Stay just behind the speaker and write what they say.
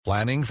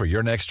Planning for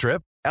your next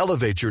trip?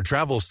 Elevate your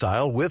travel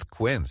style with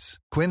Quince.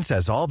 Quince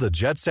has all the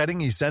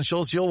jet-setting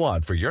essentials you'll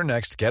want for your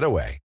next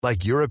getaway,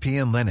 like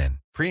European linen,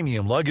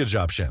 premium luggage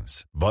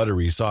options,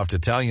 buttery soft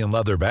Italian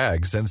leather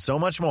bags, and so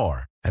much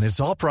more. And it's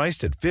all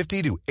priced at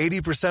 50 to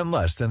 80%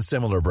 less than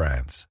similar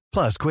brands.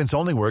 Plus, Quince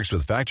only works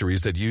with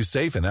factories that use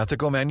safe and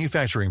ethical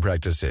manufacturing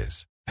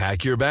practices.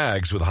 Pack your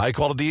bags with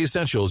high-quality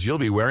essentials you'll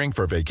be wearing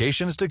for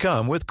vacations to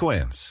come with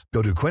Quince.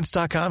 Go to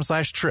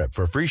quince.com/trip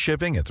for free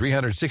shipping and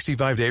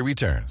 365-day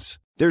returns.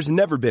 There's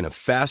never been a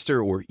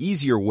faster or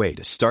easier way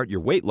to start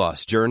your weight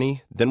loss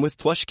journey than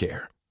with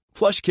PlushCare.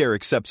 PlushCare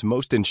accepts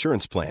most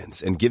insurance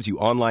plans and gives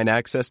you online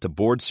access to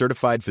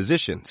board-certified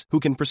physicians who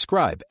can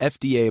prescribe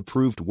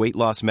FDA-approved weight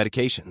loss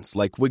medications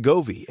like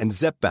Wegovy and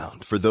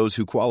Zepbound for those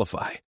who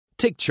qualify.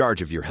 Take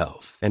charge of your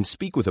health and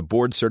speak with a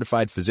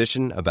board-certified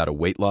physician about a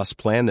weight loss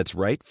plan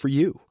that's right for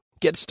you.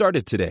 Get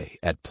started today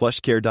at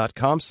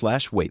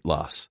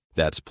plushcare.com/weightloss.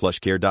 That's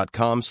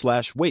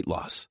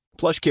plushcare.com/weightloss.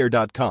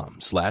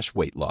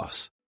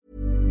 plushcare.com/weightloss.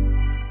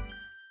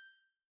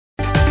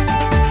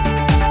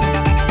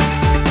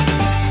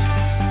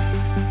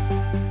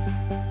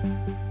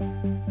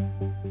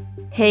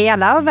 Hej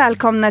alla och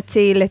välkomna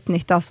till ett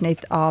nytt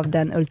avsnitt av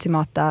den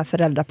ultimata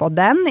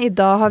föräldrapodden.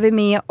 Idag har vi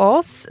med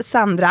oss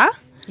Sandra.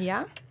 Ja.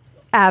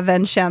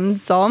 Även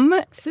känd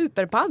som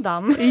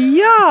Superpaddan.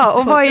 Ja,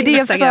 och vad är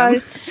det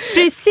för...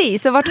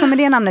 Precis, och vart kommer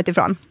det namnet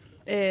ifrån?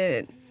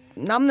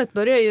 Namnet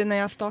började ju när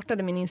jag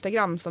startade min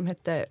Instagram som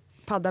hette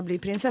Padda blir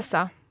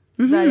prinsessa.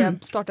 Där jag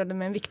startade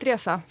med en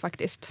viktresa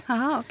faktiskt.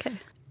 Aha, okej.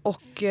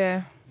 Och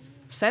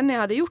sen när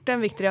jag hade gjort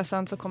den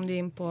viktresan så kom det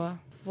in på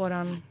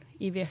våran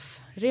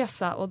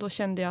IVF-resa. Och då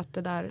kände jag att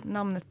det där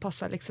namnet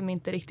passar liksom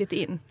inte riktigt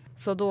in.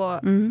 Så då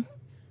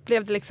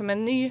blev det liksom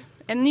en ny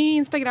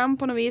Instagram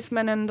på något vis,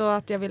 men ändå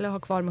att jag ville ha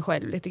kvar mig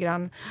själv lite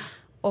grann.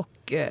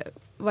 Och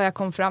vad jag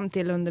kom fram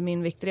till under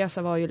min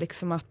viktresa var ju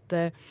liksom att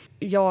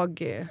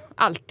jag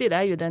alltid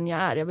är ju den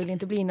jag är. Jag vill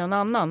inte bli någon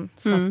annan.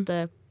 Så att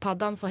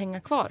paddan får hänga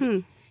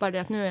kvar. Bara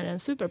det att nu är det en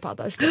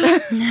superpadda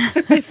istället.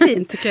 Det är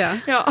fint tycker jag.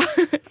 Ja.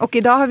 Och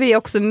idag har vi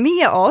också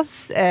med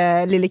oss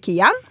lille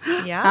Kian.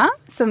 Ja.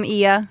 Som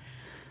är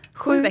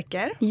 7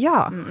 veckor.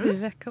 Ja, 7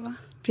 veckor va?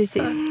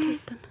 precis.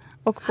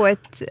 Och på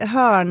ett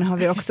hörn har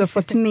vi också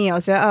fått med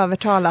oss, vi har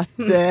övertalat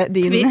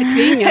din...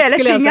 Tvingat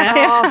skulle jag säga.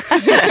 Ja.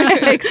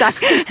 Exakt.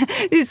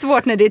 Det är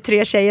svårt när det är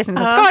 3 tjejer som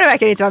säger, ska du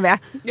verkligen inte vara med?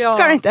 Ja.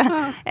 Ska du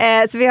inte?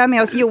 Så vi har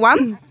med oss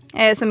Johan,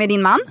 som är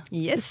din man.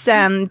 Yes.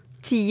 Sen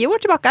 10 år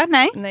tillbaka,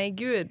 Nej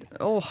gud.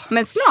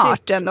 Men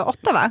snart ändå,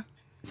 8 va?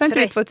 Så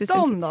inte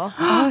 13 då.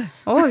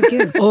 Oj,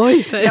 gud.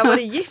 Oj, Jag har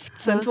varit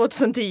gift sedan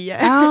 2010.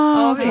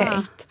 Ja, okej.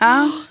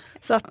 Ja.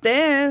 Så att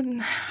det är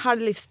en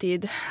halv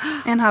livstid.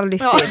 En halv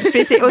livstid,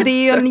 precis. Och det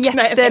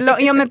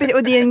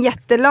är ju en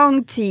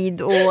jättelång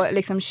tid att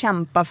liksom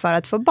kämpa för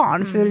att få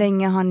barn. För hur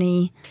länge har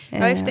ni... Ja,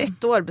 efter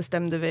 1 år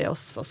bestämde vi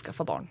oss för att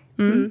skaffa barn.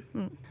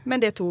 Men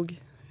det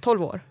tog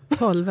 12 år.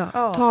 12 år.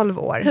 Ja. 12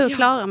 år. Hur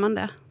klarar man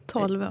det?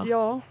 12 år.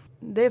 Ja,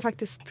 det är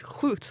faktiskt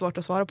sjukt svårt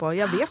att svara på.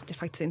 Jag vet det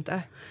faktiskt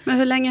inte. Men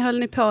hur länge höll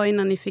ni på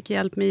innan ni fick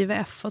hjälp med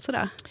IVF och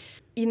sådär?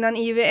 Innan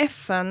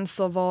IVF:en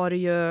så var det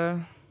ju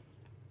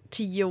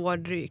 10 år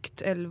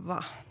drygt,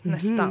 11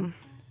 nästan.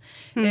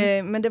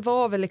 Men det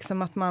var väl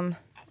liksom att man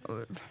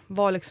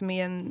var liksom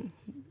i en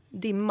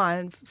dimma,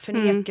 en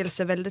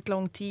förnekelse väldigt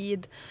lång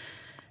tid.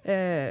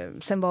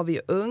 Sen var vi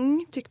ju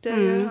ung, tyckte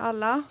ju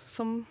alla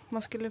som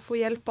man skulle få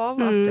hjälp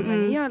av. Att,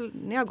 men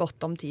ni har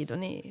gott om tid och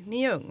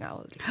ni är unga.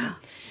 Och liksom.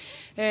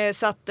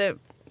 Så att,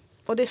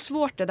 och det är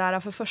svårt det där,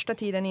 för första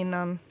tiden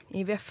innan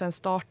IVF:en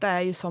startade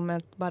är ju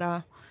som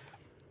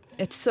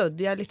ett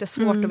sudd. Jag är lite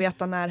svårt att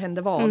veta när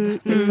hände vad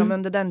liksom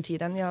under den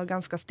tiden. Jag har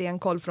ganska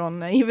stenkoll från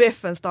när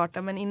IVF:en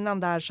startade, men innan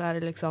där så är det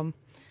liksom,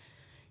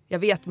 jag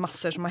vet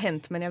massor som har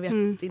hänt, men jag vet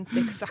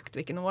inte exakt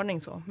vilken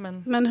ordning så.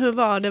 Men hur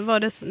var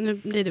det? Nu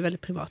blir det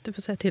väldigt privat, du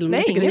får säga till om nej,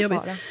 jag tycker det är ingen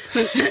jobbigt.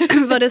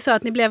 Men var det så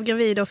att ni blev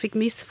gravida och fick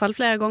missfall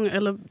flera gånger,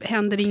 eller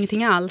hände det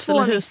ingenting alls? 2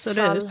 eller hur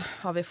missfall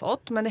har vi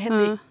fått, men det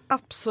hände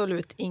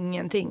absolut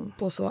ingenting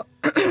på så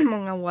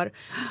många år.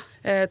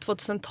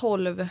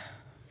 2012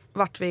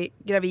 vart vi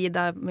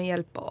gravida med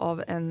hjälp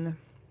av en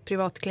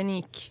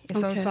privatklinik i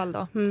Sundsvall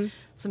då,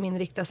 som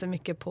inriktar sig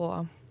mycket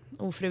på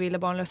ofrivillig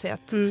barnlöshet.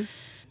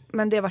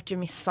 Men det vart ju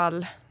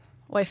missfall,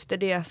 och efter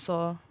det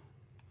så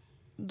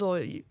då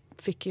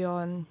fick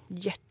jag en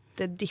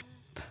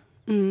jättedipp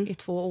i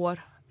 2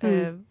 år.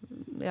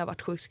 Jag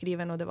vart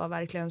sjukskriven och det var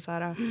verkligen så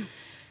här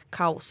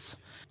kaos.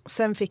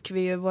 Sen fick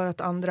vi ju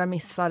vårt andra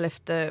missfall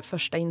efter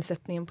första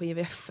insättningen på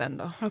IVF:en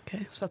då. Okay.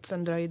 Så att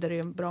sen dröjde det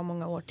ju bra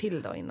många år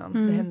till då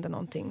innan det hände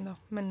någonting då.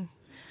 Men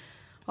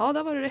ja,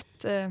 då var det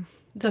rätt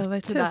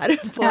dött där.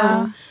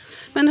 Ja.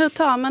 Men hur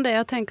tar man det?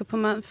 Jag tänker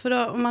på, för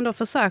då, om man då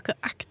försöker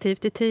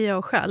aktivt i 10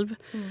 år själv.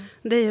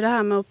 Det är ju det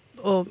här med att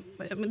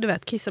du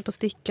vet, kissa på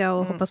sticka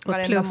och hoppas på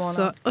ett plus.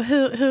 Och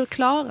hur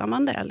klarar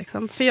man det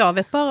liksom? För jag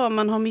vet bara om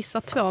man har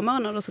missat 2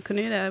 månader så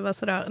kunde ju det vara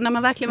sådär. När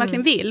man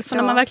verkligen vill. För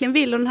när man verkligen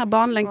vill och den här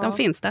barnlängtan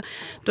finns där.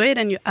 Då är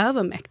den ju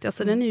övermäktig.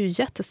 Alltså den är ju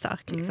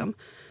jättestark liksom.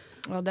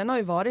 Ja, den har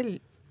ju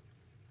varit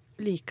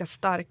lika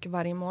stark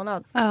varje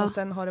månad. Ja. Och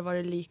sen har det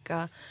varit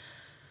lika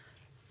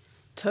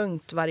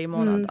tungt varje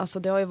månad. Alltså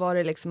det har ju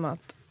varit liksom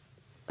att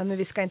men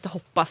vi ska inte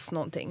hoppas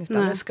någonting.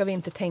 Utan nu ska vi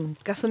inte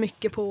tänka så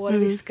mycket på det.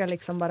 Vi ska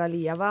liksom bara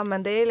leva.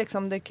 Men det är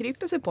liksom, det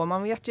kryper sig på.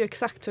 Man vet ju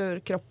exakt hur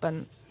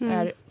kroppen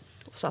är.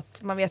 Så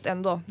att man vet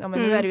ändå, ja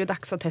men nu är det ju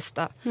dags att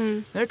testa.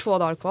 Nu är det 2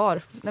 dagar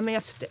kvar. Nej men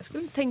jag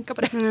skulle inte tänka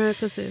på det.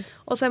 Precis.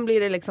 Och sen blir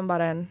det liksom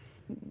bara en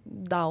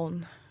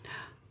down.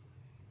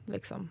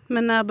 Liksom.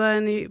 Men när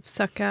började ni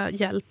söka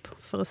hjälp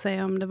för att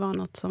se om det var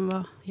något som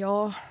var...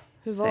 Ja,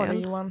 hur var fel?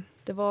 det Johan?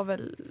 Det var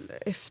väl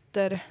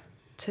efter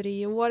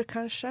 3 år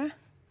kanske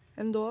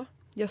ändå.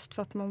 Just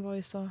för att man var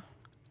ju så...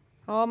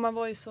 Ja, man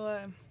var ju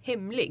så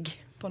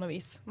hemlig på något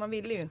vis. Man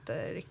ville ju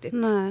inte riktigt...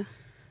 Nej.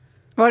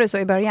 Var det så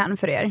i början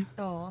för er?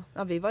 Ja,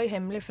 vi var ju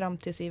hemliga fram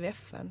till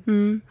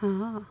IVF:en.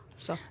 Aha.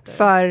 Så att,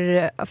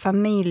 För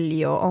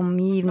familj och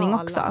omgivning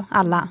ja, också?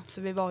 Alla?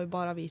 Så vi var ju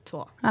bara vi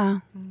 2. Ja.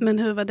 Men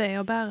hur var det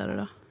att bära det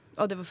då?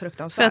 Ja, det var För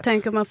fruktansvärt. jag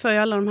tänker, man får ju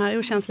alla de här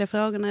okänsliga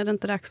frågorna. Är det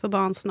inte dags för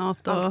barn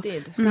snart? Och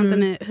Alltid. ska inte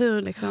ni,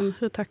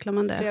 hur tacklar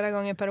man det? Flera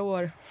gånger per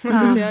år.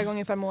 Flera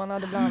gånger per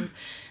månad ibland.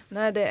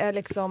 Nej, det är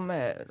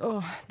liksom...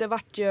 det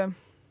vart ju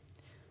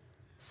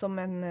som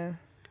en...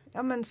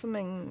 Ja, men som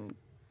en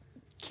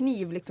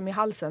kniv liksom i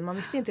halsen. Man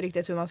visste inte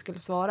riktigt hur man skulle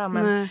svara.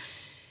 Men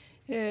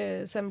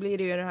sen blir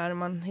det ju det här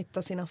man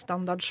hittar sina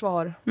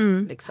standardsvar.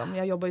 Liksom.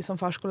 Jag jobbar ju som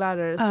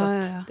förskollärare så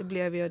att det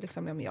blev ju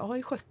liksom, ja, men jag har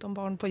ju 17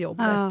 barn på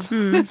jobbet.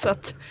 Så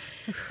att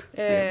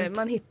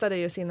man hittade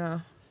ju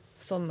sina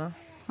sådana.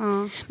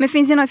 Men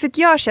finns det något, för att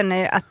jag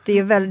känner att det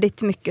är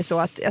väldigt mycket så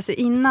att alltså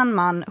innan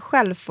man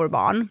själv får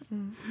barn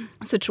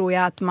så tror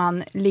jag att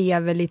man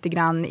lever lite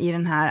grann i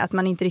den här, att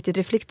man inte riktigt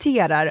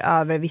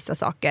reflekterar över vissa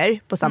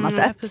saker på samma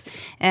sätt.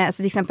 Så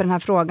till exempel den här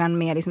frågan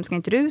med liksom, ska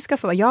inte du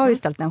skaffa barn? Jag har ju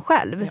ställt den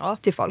själv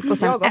till folk. Och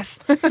sen,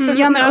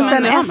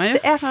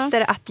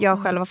 efter att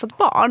jag själv har fått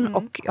barn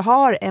och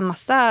har en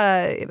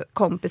massa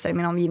kompisar i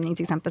min omgivning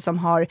till exempel som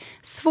har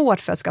svårt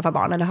för att skaffa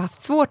barn eller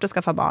haft svårt att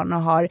skaffa barn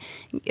och har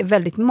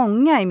väldigt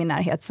många i min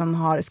närhet som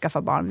har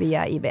skaffat barn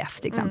via IVF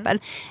till exempel.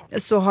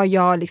 Så har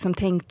jag liksom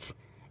tänkt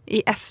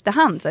i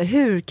efterhand, så här,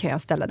 hur kan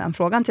jag ställa den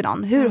frågan till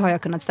någon? Hur har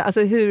jag kunnat ställa,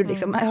 alltså hur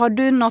liksom, har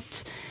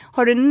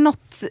du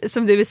något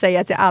som du vill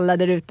säga till alla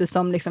där ute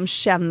som liksom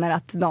känner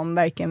att de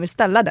verkligen vill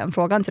ställa den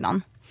frågan till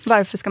någon?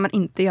 Varför ska man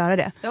inte göra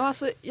det? Ja,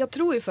 alltså jag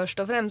tror ju först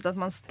och främst att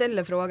man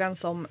ställer frågan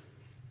som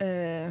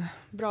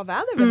bra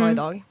väder vi har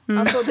idag.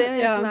 Alltså det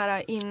är en sån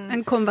här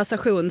en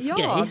konversationsgrej.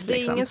 Ja, det är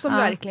liksom. ingen som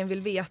verkligen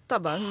vill veta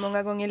bara, hur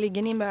många gånger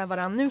ligger ni med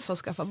varandra nu för att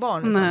skaffa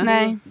barn?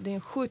 Nej. Det är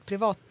en sjukt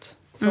privat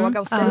fråga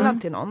att ställa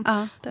till någon.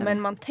 Det.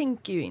 Men man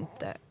tänker ju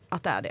inte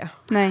att det är det.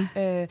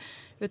 Nej.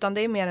 Utan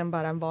det är mer än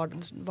bara en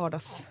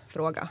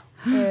vardagsfråga.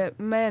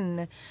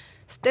 Men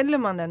ställer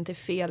man den till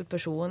fel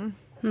person,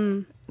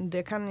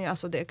 det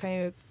kan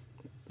ju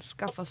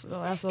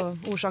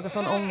orsaka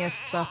sån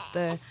ångest så att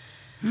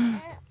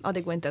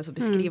det går inte ens att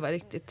beskriva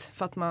riktigt.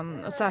 För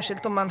att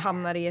särskilt om man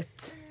hamnar i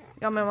ett...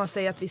 Ja, men man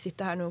säger att vi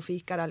sitter här nu och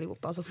fikar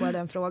allihopa och så får jag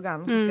den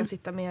frågan. Och så ska jag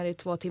sitta med er i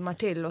 2 timmar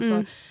till och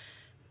så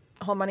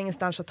har man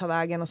ingenstans att ta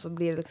vägen och så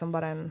blir det liksom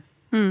bara en...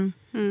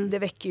 Det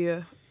väcker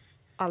ju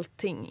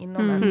allting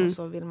inom en och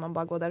så vill man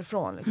bara gå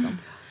därifrån liksom.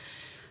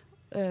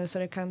 Så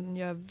det kan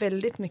göra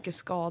väldigt mycket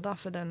skada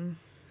för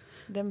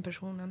den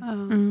personen.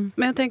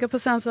 Men jag tänker på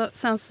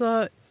sen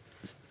så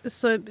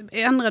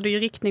ändrade du ju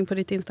riktning på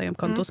ditt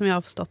Instagramkonto som jag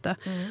har förstått det.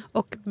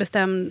 Och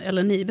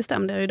ni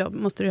bestämde ju då,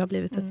 måste det ha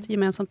blivit ett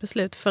gemensamt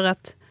beslut för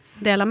att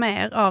dela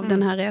med er av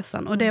den här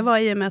resan. Och det var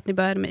i och med att ni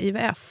började med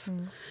IVF.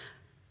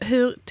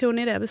 Hur tog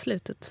ni det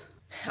beslutet?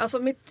 Alltså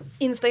mitt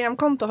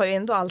Instagramkonto har ju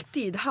ändå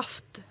alltid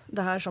haft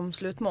det här som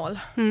slutmål.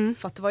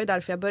 För att det var ju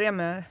därför jag började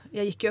med...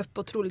 Jag gick ju upp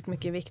otroligt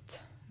mycket i vikt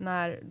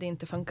när det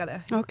inte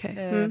funkade.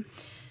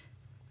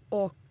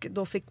 Och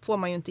då får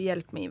man ju inte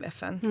hjälp med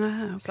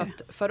IVF:en. Så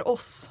att för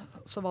oss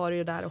så var det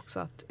ju där också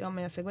att men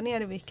jag ska gå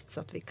ner i vikt så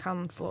att vi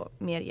kan få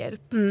mer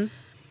hjälp.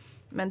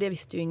 Men det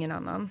visste ju ingen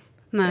annan.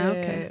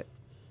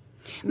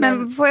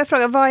 Men får jag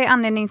fråga, vad är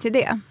anledningen till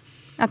det?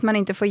 Att man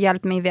inte får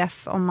hjälp med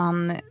IVF om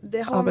man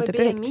det har med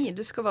BMI.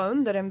 Du ska vara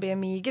under en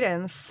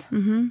BMI-gräns.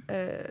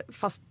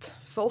 Fast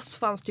för oss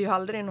fanns det ju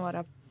aldrig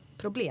några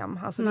problem.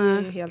 Alltså vi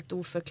är ju helt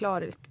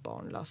oförklarligt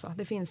barnlösa.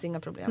 Det finns inga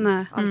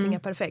problem. Allting är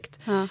perfekt.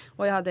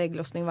 Och jag hade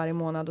ägglossning varje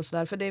månad och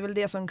sådär. För det är väl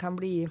det som kan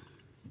bli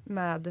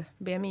med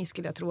BMI,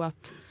 skulle jag tro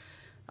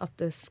att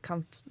det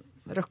kan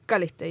rucka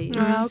lite i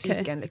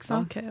psyken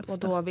liksom. Och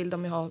då vill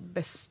de ju ha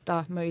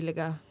bästa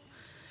möjliga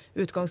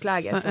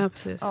utgångsläge.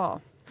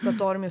 Så att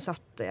då har de ju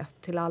satt det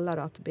till alla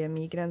då, att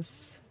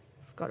BMI-gräns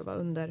ska det vara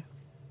under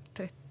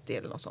 30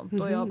 eller något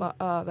sånt. Och jag var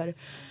över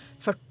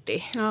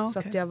 40. Så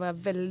att jag var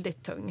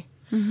väldigt tung.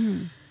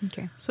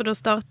 Så då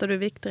startade du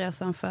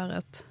viktresan för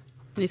att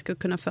ni skulle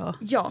kunna få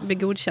bli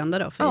godkända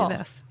då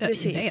för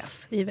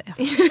IVF.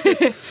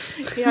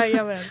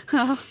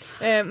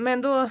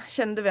 Men då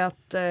kände vi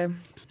att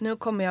nu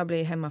kommer jag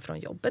bli hemma från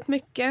jobbet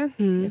mycket.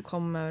 Jag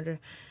kommer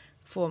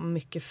få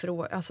mycket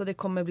frågor. Alltså det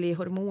kommer bli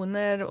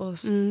hormoner och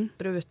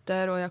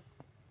sprutor.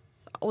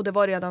 Och det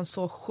var redan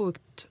så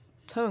sjukt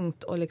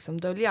tungt att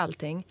liksom dölja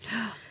allting.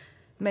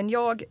 Men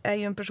jag är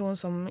ju en person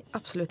som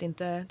absolut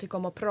inte tycker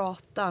om att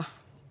prata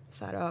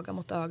så här öga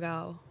mot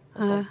öga och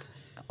sånt.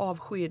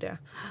 Avskyr det.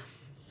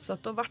 Så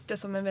att då var det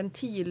som en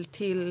ventil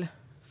till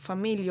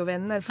familj och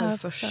vänner för det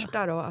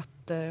första då,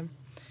 att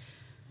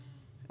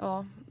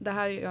det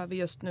här gör vi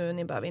just nu,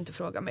 ni behöver inte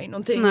fråga mig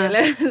någonting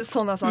eller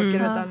sådana saker,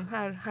 utan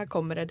här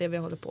kommer det vi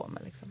håller på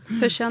med. Liksom.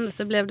 Hur kändes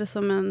det? Blev det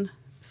som en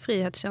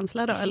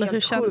frihetskänsla då? Eller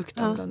Helt hur sjukt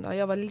annorlunda.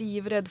 Jag var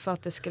livrädd för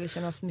att det skulle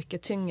kännas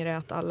mycket tyngre,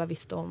 att alla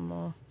visste om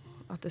och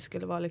att det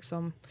skulle vara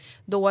liksom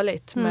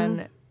dåligt,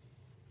 men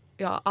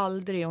jag har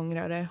aldrig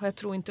ångrat det. Och jag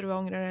tror inte du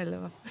ångrar det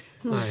eller?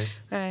 Nej.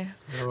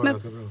 Det var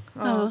ganska bra.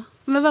 Ja.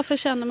 Men varför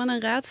känner man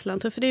en rädslan?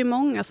 För det är ju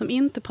många som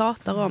inte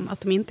pratar om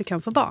att de inte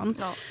kan få barn.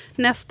 Ja.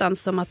 Nästan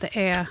som att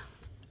det är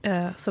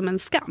som en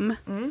skam.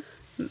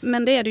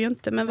 Men det är det ju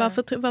inte. Men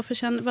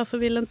varför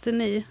vill inte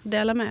ni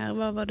dela med er?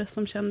 Vad var det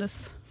som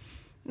kändes?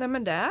 Nej,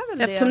 men det är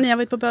väl eftersom ni har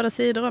varit på båda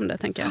sidor om det,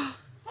 tänker jag.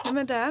 Nej,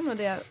 men det är nog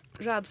det.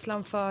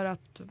 Rädslan för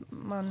att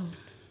man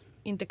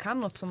inte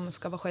kan något som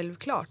ska vara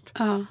självklart.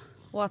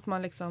 Och att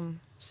man liksom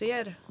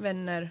ser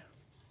vänner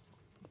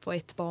få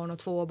 1 barn och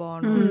 2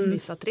 barn och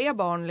vissa 3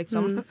 barn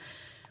liksom.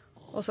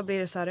 Och så blir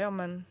det så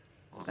här,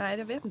 nej,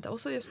 jag vet inte.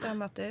 Och så just det här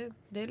med att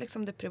det är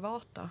liksom det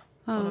privata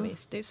på något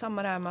vis. Det är ju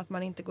samma där med att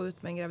man inte går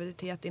ut med en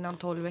graviditet innan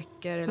 12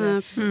 veckor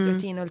eller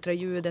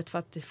rutinultraljudet för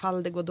att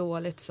ifall det går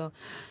dåligt så.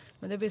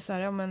 Men det blir så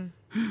här,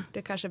 det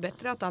är kanske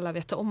bättre att alla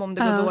vet om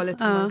det går dåligt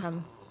så man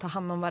kan ta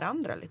hand om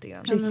varandra lite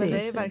grann. Men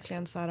det är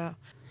verkligen så här.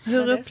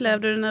 Hur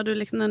upplevde du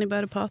när ni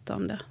började prata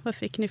om det? Vad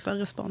fick ni för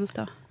respons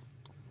då?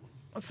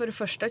 Och för det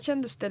första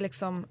kändes det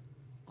liksom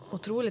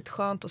otroligt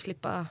skönt att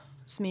slippa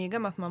smyga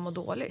med att man mår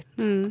dåligt.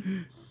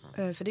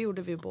 För det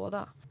gjorde vi ju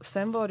båda.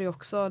 Sen var det ju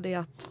också det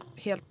att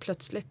helt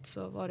plötsligt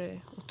så var det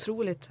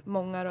otroligt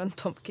många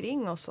runt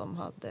omkring oss som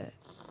hade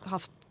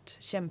haft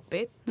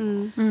kämpigt.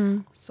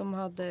 Som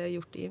hade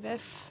gjort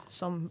IVF,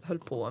 som höll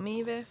på med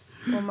IVF.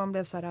 Och man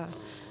blev så här.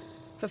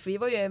 För vi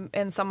var ju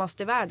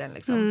ensammast i världen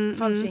liksom. Det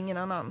fanns ju ingen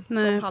annan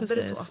som hade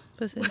det så.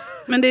 Precis.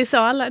 Men det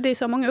är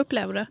så många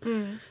upplever det.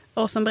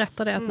 Och som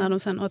berättar det att när de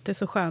sen att det är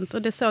så skönt.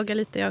 Och det såg jag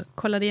lite, jag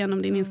kollade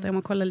igenom din Instagram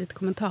och kollade lite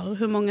kommentarer.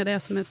 Hur många det är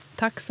som är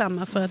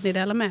tacksamma för att ni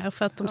delar med er.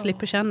 För att de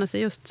slipper känna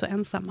sig just så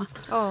ensamma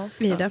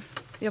i det.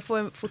 Jag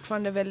får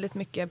fortfarande väldigt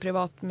mycket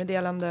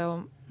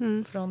privatmeddelande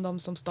från de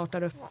som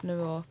startar upp nu.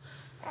 Och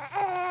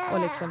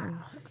liksom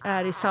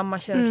är i samma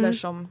känslor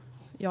som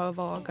jag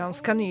var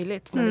ganska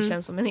nyligt. Men det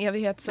känns som en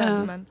evighet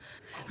sedan.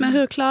 Men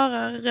hur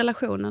klarar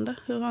relationen det?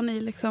 Hur har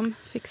ni liksom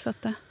fixat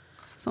det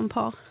som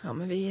par? Ja,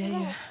 men vi är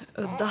ju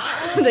udda,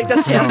 tänkte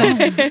jag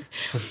säga.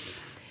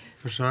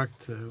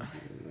 Försökt,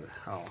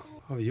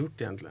 har vi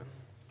gjort egentligen?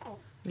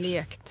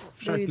 Lekt.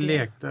 Försökt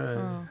lekt,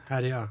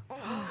 härja.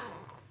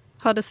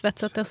 Har det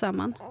svetsat er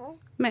samman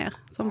mer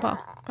som par?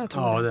 Ja, det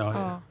har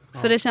jag.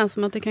 För det känns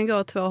som att det kan gå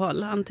åt 2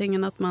 håll.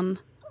 Antingen att man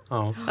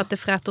att det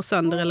fräter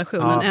sönder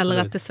relationen eller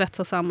att det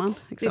svetsar samman.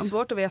 Liksom. Det är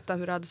svårt att veta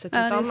hur det hade sett ut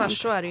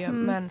annars, så är det ju.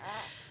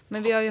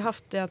 Men vi har ju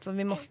haft det, alltså,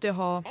 vi måste ju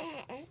ha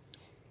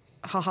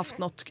haft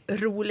något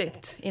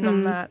roligt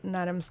inom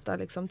närmsta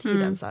liksom,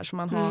 tiden så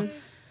man har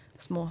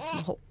små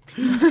hopp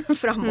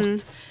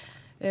framåt.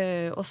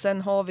 Och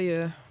sen har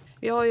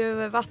vi har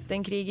ju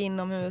vattenkrig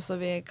inomhus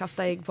och vi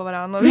kastar ägg på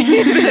varandra. Och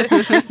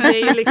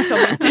det är ju liksom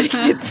inte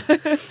riktigt.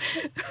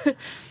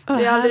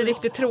 Det är aldrig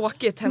riktigt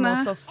tråkigt hemma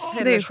hos oss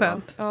heller. Det är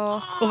skönt.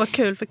 Ja. Och vad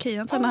kul för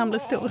Kian när han blir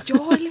stor.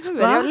 Ja, eller hur?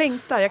 Jag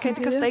längtar. Jag kan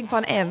inte kasta ägg på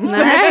han än.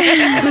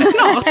 Nej, men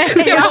snart.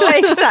 Ja,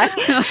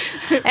 exakt.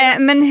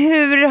 Men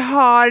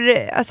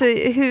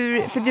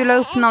för du la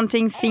upp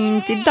någonting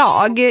fint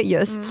idag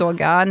just såg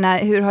jag.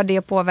 Hur har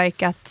det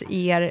påverkat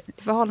er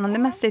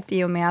förhållandemässigt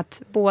i och med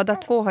att båda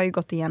två har ju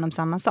gått igenom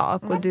samma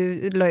sak och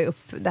du la ju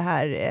upp det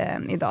här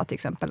idag till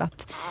exempel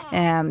att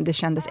det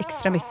kändes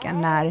extra mycket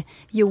när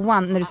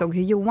du såg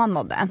hur Johan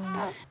mådde.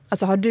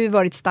 Alltså har du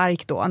varit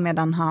stark då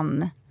medan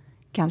han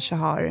kanske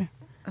har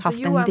haft en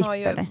dipp? Johan har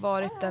ju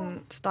varit den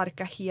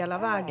starka hela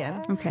vägen.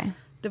 Okay.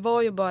 Det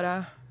var ju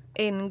bara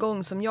en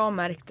gång som jag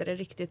märkte det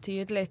riktigt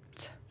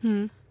tydligt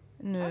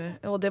nu.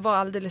 Och det var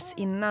alldeles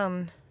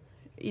innan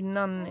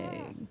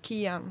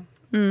Kian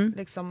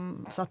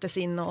liksom sattes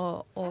in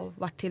och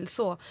vart till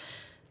så.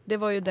 Det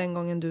var ju den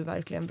gången du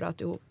verkligen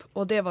bröt ihop.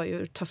 Och det var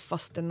ju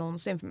tuffaste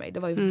någonsin för mig. Det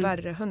var ju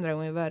 100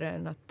 gånger värre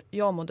än att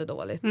jag mådde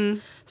dåligt.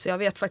 Så jag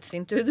vet faktiskt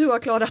inte hur du har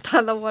klarat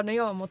alla år när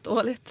jag har mått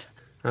dåligt.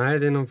 Nej,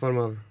 det är någon form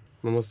av...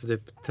 Man måste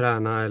typ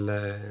träna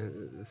eller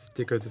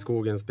sticka ut i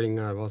skogen,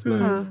 springa, vad som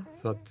helst.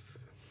 Så att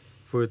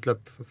få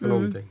utlopp för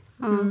någonting.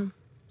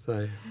 Så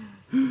är det.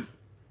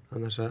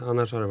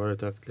 Annars har det varit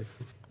tufft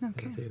liksom.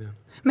 Hela tiden.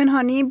 Men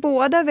har ni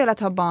båda velat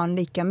ha barn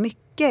lika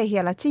mycket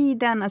hela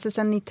tiden? Alltså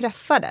sen ni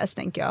träffades,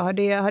 tänker jag.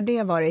 Har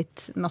det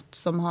varit något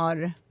som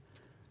har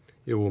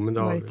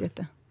varit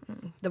lite?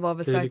 Det var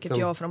väl säkert liksom...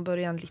 jag från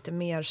början lite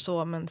mer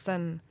så. Men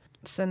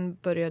sen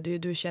började ju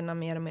du känna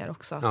mer och mer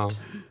också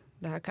att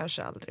det här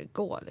kanske aldrig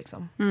går.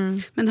 Liksom.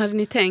 Men hade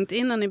ni tänkt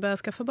innan ni började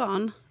skaffa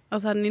barn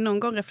Alltså hade ni någon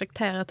gång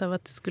reflekterat över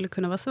att det skulle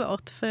kunna vara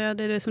svårt? För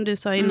det är det som du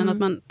sa innan, att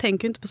man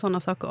tänker inte på sådana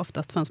saker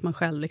oftast förrän man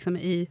själv liksom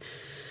är i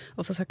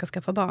och försöka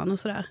skaffa barn och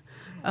sådär.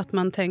 Att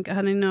man tänker,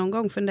 hade ni någon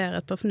gång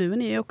funderat på, för nu är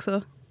ni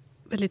också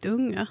väldigt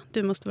unga.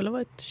 Du måste väl ha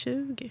varit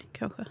 20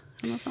 kanske?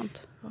 Eller något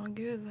sånt. Ja,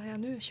 gud, vad är jag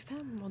nu?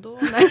 25 och då?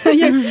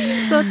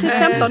 Så typ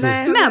 15.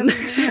 Men...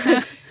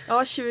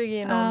 Ja,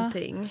 20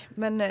 någonting.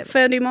 Men,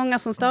 för det är många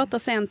som startar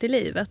sent i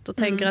livet och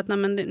tänker att nej,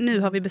 men nu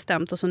har vi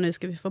bestämt oss och nu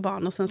ska vi få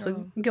barn. Och sen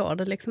så går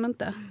det liksom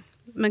inte.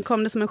 Men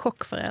kom det som en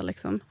chock för er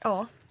liksom?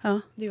 Ja,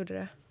 det gjorde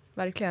det.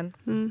 Verkligen.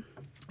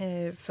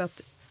 För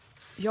att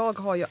jag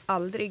har ju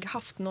aldrig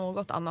haft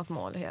något annat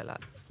mål hela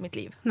mitt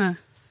liv. Nej.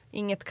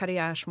 Inget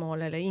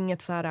karriärsmål eller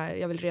inget så här,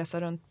 jag vill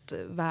resa runt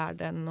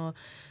världen och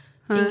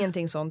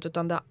ingenting sånt.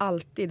 Utan det har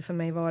alltid för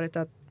mig varit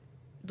att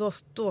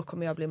då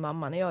kommer jag bli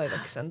mamma när jag är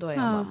vuxen. Då är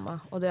jag mamma.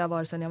 Och det har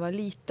varit sedan jag var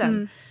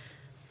liten.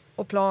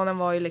 Och planen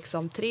var ju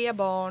liksom 3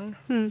 barn,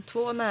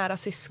 2 nära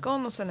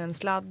syskon och sen en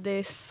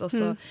sladdis. Och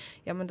så,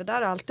 ja men det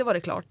där har alltid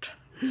varit klart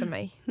för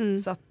mig.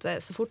 Så att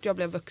så fort jag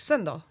blev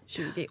vuxen då,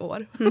 20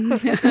 år.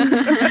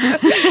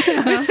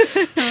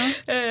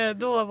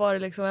 Då var det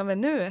liksom, ja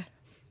men nu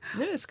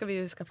ska vi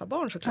ju skaffa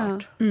barn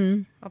såklart.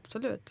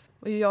 Absolut.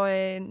 Och jag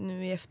är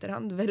nu i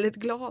efterhand väldigt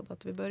glad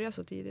att vi börjar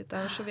så tidigt.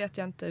 Annars så vet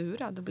jag inte hur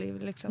det hade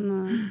blivit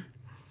liksom.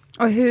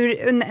 Och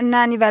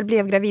när ni väl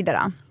blev gravida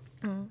då?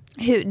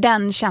 Hur,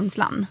 den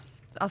känslan?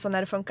 Alltså när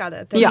det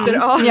funkade?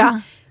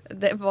 Ja.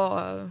 Det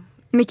var...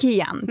 Med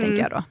Kian, tänker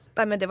jag då.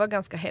 Nej, men det var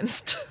ganska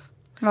hemskt.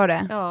 Var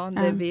det? Ja,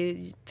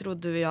 vi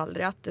trodde ju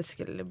aldrig att det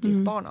skulle bli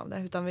ett barn av det.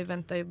 Utan vi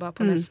väntade ju bara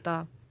på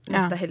nästa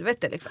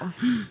helvete liksom.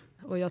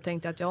 Och jag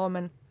tänkte att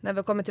men när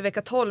vi kommer till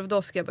vecka 12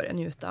 då ska jag börja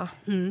njuta.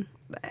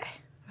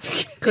 Nej.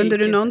 Kunde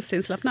du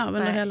någonsin slappna av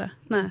eller hela?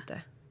 Nej,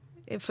 inte.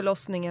 I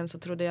förlossningen så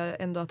trodde jag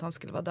ändå att han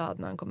skulle vara död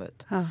när han kom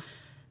ut.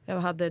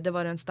 Det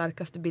var den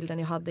starkaste bilden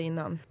jag hade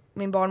innan.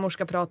 Min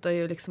barnmorska pratade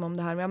ju liksom om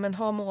det här men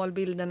ha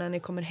målbilden när ni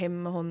kommer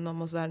hem med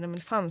honom och sådär. Men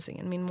det fanns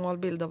ingen. Min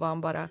målbild då var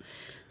han bara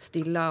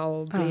stilla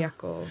och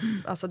blek. Och,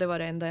 alltså det var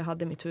det enda jag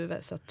hade i mitt huvud.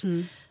 Så att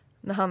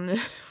när han nu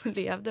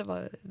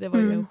levde det var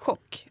ju en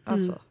chock.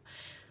 Alltså.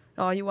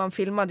 Ja, Johan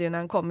filmade ju när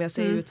han kom. Jag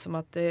ser ut som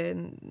att det är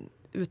en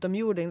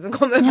utomjording som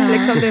kommer upp.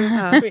 Liksom,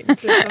 det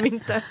finns liksom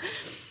inte.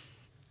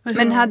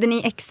 Men hade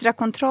ni extra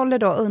kontroller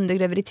då under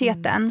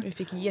graviditeten? Vi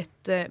fick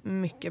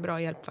jättemycket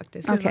bra hjälp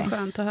faktiskt. Det var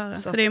skönt att höra.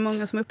 För det är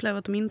många som upplever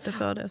att de inte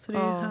får det. Så det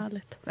är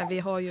härligt. Nej, vi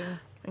har ju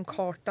en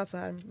karta så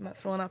här.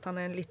 Från att han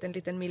är en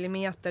liten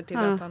millimeter till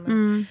att han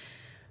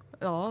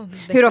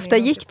är... Hur ofta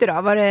gick det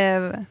då? Var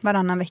det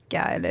varannan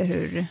vecka eller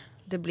hur?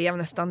 Det blev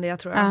nästan det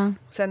tror jag.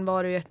 Sen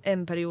var det ju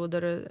en period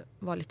där det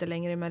var lite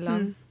längre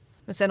emellan.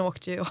 Men sen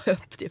åkte jag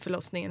upp till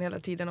förlossningen hela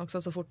tiden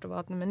också så fort det var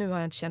att men nu har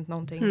jag inte känt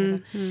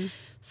någonting.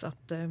 Så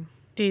att...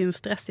 Det är ju en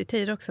stressig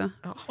tid också.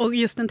 Ja. Och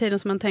just den tiden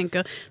som man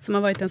tänker, som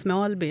har varit ens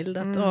målbild,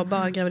 att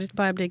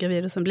bara bli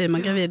gravid och sen blir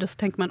man gravid och så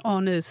tänker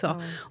man, nu så.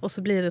 Ja. Och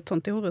så blir det ett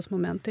sånt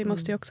orosmoment. Det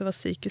måste ju också vara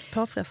psykiskt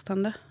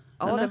påfrestande.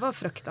 Ja, eller? Det var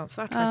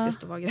fruktansvärt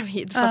faktiskt att vara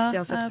gravid. Fast jag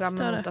har sett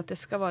fram emot att det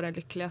ska vara det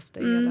lyckligaste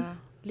i hela livet.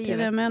 Det är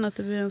det jag menar, att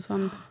det blir en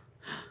sån...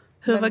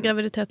 Hur var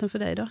graviditeten för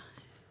dig då,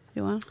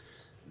 Johan?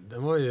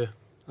 Den var ju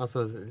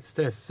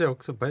stressig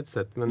också på ett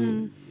sätt.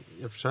 Men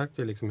jag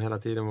försökte ju liksom hela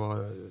tiden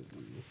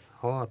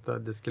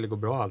att det skulle gå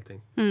bra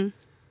allting.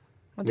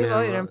 Och det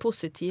var ju den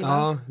positiva.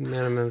 Ja,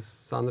 men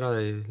Sandra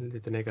är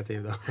lite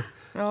negativ då.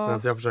 Men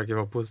jag försöker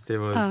vara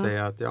positiv och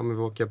säga att men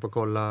vi åker upp och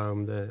kolla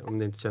om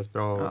det inte känns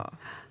bra.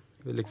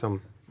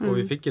 Och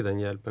vi fick ju den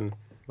hjälpen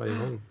varje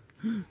gång.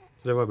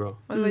 Så det var bra.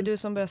 Och det var ju du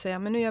som började säga,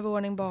 men nu gör vi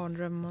ordning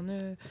barnrum och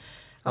nu...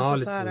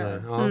 lite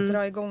sådär.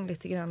 Dra igång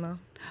lite grann.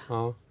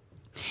 Ja.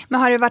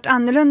 Men har det varit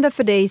annorlunda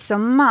för dig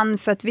som man?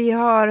 För att vi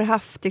har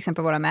haft till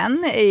exempel våra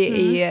män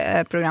i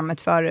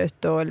programmet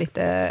förut och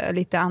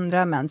lite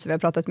andra män som vi har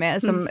pratat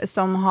med.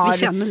 Som har, vi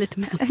känner lite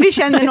män. Vi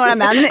känner några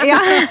män, ja.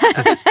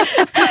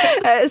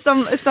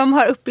 som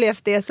har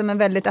upplevt det som en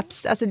väldigt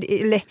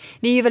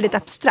det är ju väldigt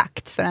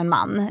abstrakt för en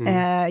man,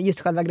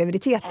 just själva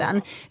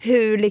graviditeten.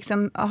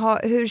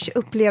 Hur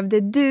upplevde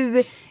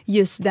du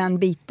just den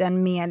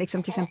biten med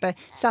till exempel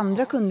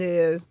Sandra kunde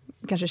ju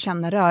kanske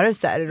känna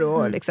rörelser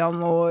och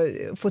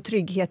få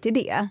trygghet i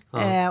det.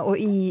 Och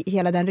i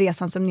hela den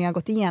resan som ni har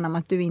gått igenom,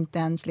 att du inte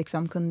ens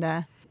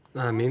kunde...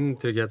 Nej, min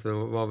trygghet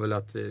var väl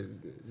att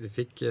vi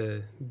fick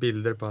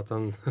bilder på att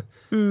han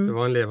det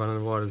var en levande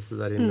varelse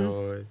där inne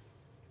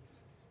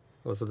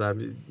och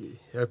sådär.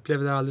 Jag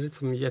upplevde det aldrig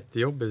som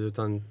jättejobbigt,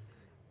 utan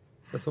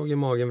jag såg ju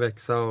magen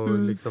växa och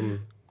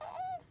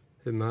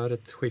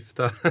humöret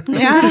skifta.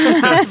 Ja.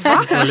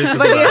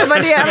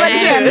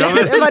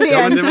 Var det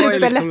en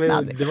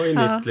superlättnad? Det var ju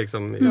nytt i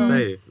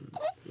sig.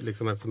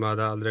 Eftersom jag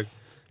hade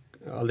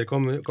aldrig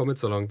kommit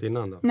så långt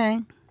innan då.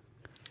 Nej.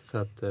 Så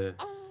att...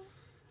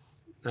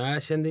 nej,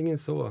 jag kände ingen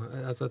så.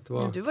 Att det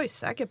var... Men du var ju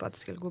säker på att det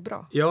skulle gå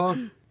bra. Ja,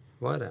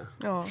 var det?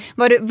 Ja.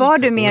 Var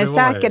du mer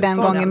säker den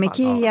gången med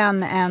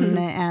Kian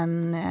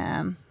än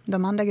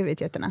de andra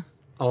graviditeterna?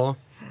 Ja.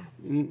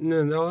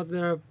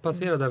 När jag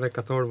passerade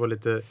vecka 12 och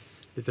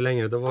lite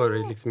längre, då var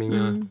det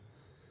inga...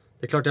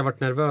 Det är klart jag varit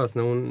nervös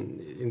när hon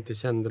inte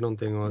kände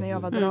någonting. Och när jag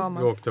var drama.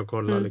 Vi åkte och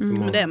kollade. Liksom, och,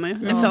 Men det är man ju.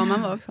 Det får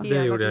man vara också.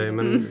 det gjorde jag ju.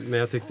 Men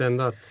jag tyckte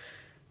ändå att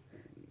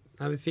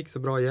vi fick så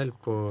bra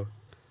hjälp. Och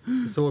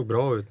det såg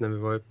bra ut när vi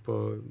var uppe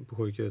på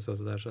sjukhus och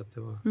sådär. Så att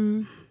det var...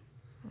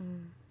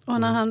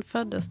 Och när han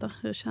föddes då?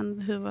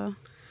 Hur var...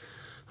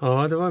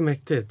 Ja, det var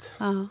mäktigt.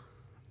 Ja.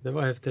 Det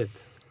var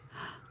häftigt.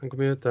 Han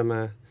kom ut där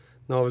med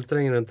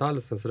navelsträngen runt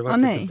halsen. Så det var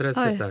lite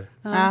stressigt där.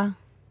 Ja.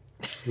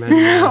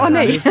 Men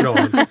det gick bra.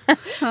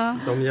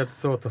 De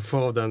hjälptes åt att få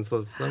av den,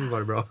 så sen var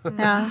det bra.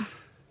 Ja.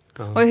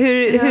 Och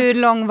hur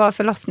lång var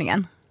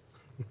förlossningen?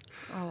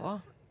 Ja,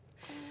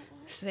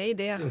 säg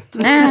det.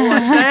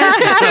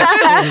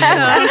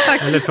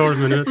 Eller 12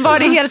 minuter. Var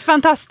det helt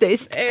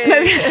fantastiskt?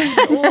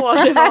 Det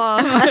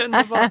var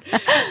underbart.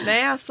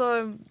 Nej, alltså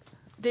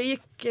det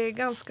gick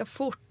ganska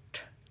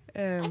fort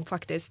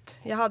faktiskt.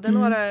 Jag hade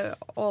några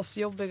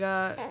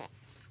asjobbiga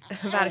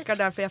verkar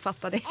där, för jag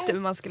fattade inte hur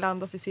man skulle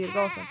andas i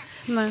syrgasen.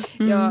 Nej.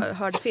 Jag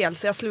hörde fel,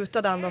 så jag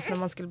slutade andas när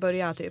man skulle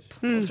börja typ.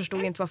 Och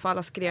förstod inte varför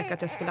alla skrek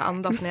att jag skulle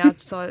andas när jag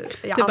sa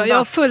jag andas. Jag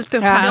har fullt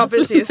upp här. Ja,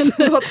 precis.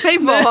 Låt mig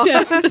vara.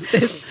 Ja,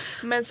 precis.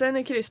 Men sen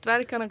när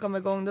krystverkarna kom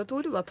igång, då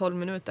tog det bara 12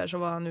 minuter så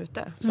var han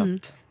ute. Så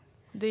att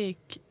det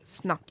gick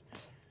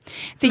snabbt.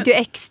 Fick du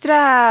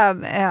extra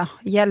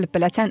hjälp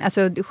eller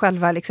alltså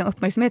själva liksom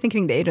uppmärksamheten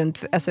kring dig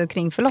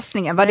kring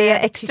förlossningen? Var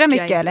det extra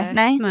mycket eller?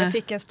 Nej. Jag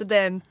fick en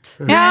student.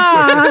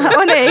 Ja,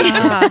 och nej.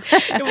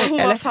 Hon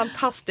var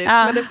fantastisk.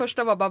 Men det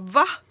första var bara,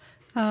 va?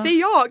 Det är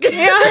jag.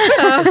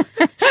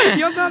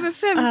 Jag behöver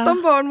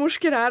 15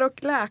 barnmorskor här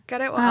och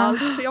läkare och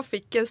allt. Så jag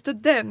fick en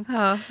student.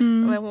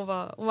 Men hon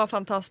var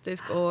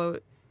fantastisk och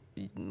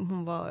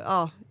hon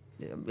var,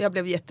 jag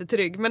blev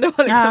jättetrygg, men det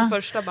var liksom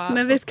första bara...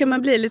 Men visst kan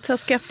man bli lite så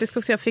skeptisk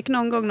också. Jag fick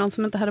någon gång någon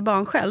som inte hade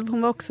barn själv.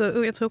 Hon var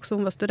också, jag tror också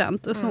hon var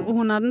student. Och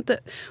hon hade inte...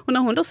 Och när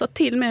hon då sa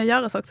till mig att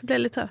göra saker så blev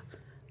det lite så här...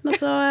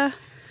 Alltså,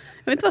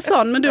 jag vet inte vad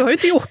sån, men du har ju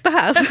inte gjort det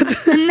här. Så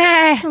att,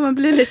 nej! Man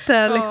blir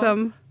lite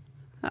liksom...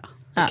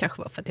 Det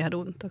kanske var för att jag hade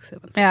ont också.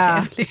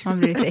 Man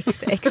blir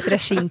lite extra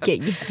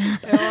kinkig.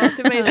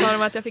 Till mig sa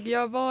de att jag fick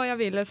göra vad jag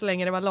ville så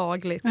länge det var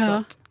lagligt. Så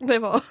att det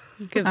var...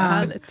 Gud vad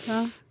härligt.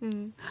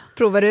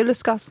 Provar du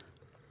lustgas?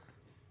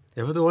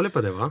 Jag var dålig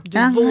på det, va?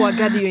 Du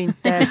vågade ju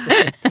inte.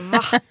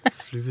 Va?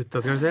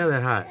 Sluta, ska vi säga det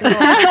här?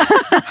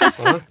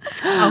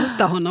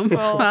 Outa honom.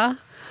 Va?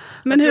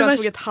 Men jag tror jag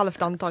tog ett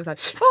halvt antag så här.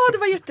 Det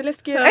var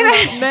jätteläskigt.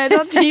 Nej, du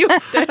har inte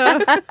gjort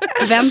det.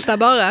 Vänta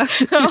bara.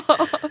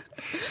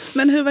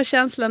 Men hur var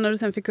känslan när du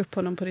sen fick upp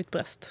honom på ditt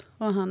bröst?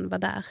 Och han var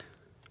där?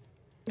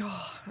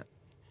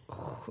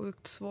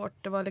 Sjukt svårt.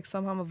 Det var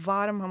liksom, han var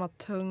varm, han var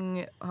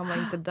tung, han var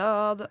inte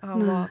död.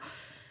 Han var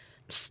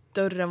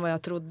större än vad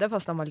jag trodde,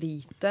 fast han var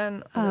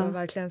liten. Och det var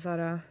verkligen så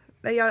här...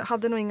 Jag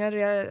hade nog inga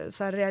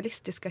så här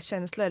realistiska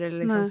känslor eller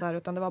liksom så här,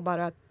 utan det var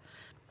bara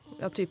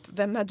att typ,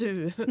 vem är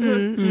du?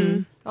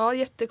 Ja,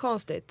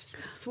 jättekonstigt.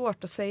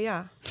 Svårt att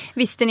säga.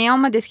 Visste ni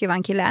om att det skulle vara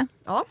en kille?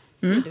 Ja,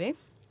 det gjorde vi.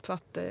 För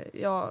att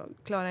jag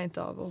klarar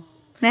inte av att...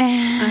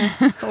 Nej,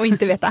 och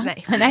inte veta.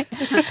 Nej.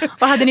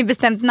 Och hade ni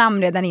bestämt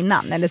namn redan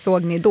innan? Eller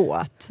såg ni då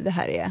att det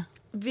här är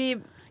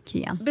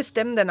Kian? Vi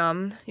bestämde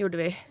namn, gjorde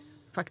vi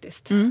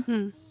faktiskt.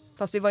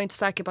 Fast vi var inte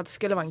säkra på att det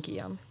skulle vara en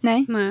Kian.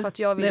 Nej. För att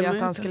jag ville ju att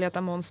han skulle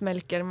heta Måns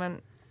Melker, men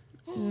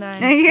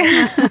nej.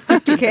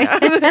 Okay.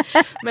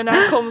 Men när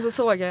han kom så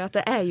såg jag att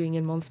det är ju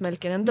ingen Måns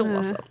Melker ändå.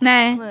 Nej. Så.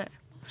 Nej.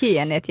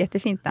 Kian är ett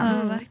jättefint namn.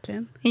 Ja,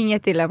 verkligen.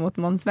 Inget illa mot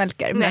Måns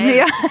Melker.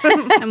 Nej.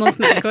 Men Måns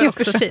Melker är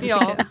också fint.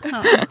 Ja.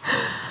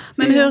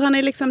 Men hur har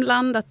ni liksom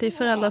landat i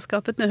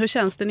föräldraskapet nu? Hur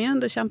känns det? Ni har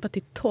ändå kämpat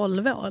i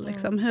 12 år.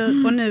 Liksom.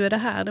 Och nu är det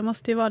här. Det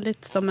måste ju vara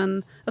lite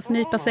som att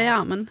nypa sig i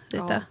armen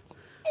lite.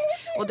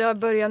 Ja. Och det har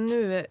börjat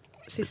nu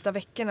sista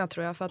veckorna,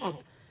 tror jag. För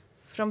att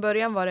från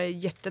början var det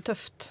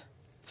jättetufft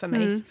för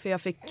mig. För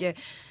jag fick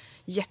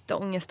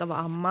jätteångest av att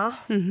amma.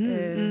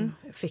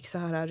 Fick så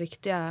här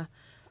riktiga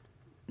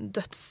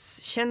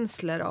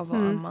dödskänslor av att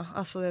amma.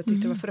 Alltså jag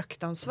tyckte det var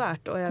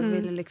fruktansvärt. Och jag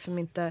ville liksom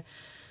inte...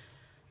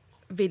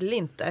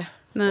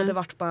 Nej. Och det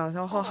var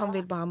bara, han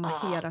vill bara amma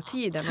hela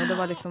tiden. Och det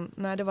var liksom,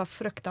 det var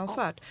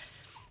fruktansvärt.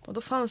 Och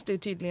då fanns det ju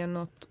tydligen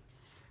något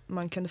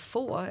man kunde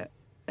få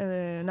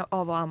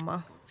av att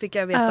amma. Fick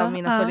jag veta av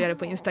mina följare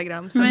på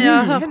Instagram. Men jag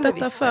har hört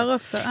detta förr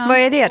också. Vad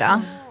är det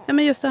då? Ja,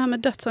 men just det här med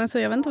dödsångest, så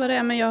jag vet inte vad det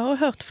är, men jag har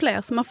hört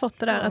fler som har fått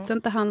det där, att det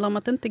inte handlar om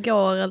att det inte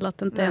går eller att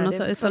det inte är något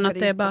så, utan att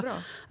det är bara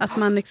att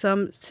man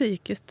liksom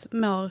psykiskt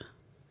mår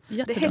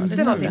jättebra. Det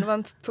hette någonting, det var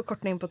en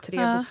förkortning på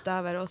 3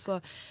 bokstäver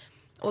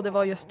och det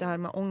var just det här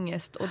med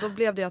ångest, och då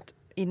blev det att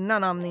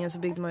innan amningen så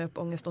byggde man upp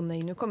ångest och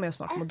nej, nu kommer jag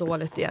snart må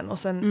dåligt igen, och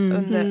sen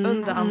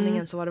under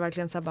amningen så var det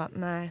verkligen så här bara,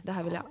 nej, det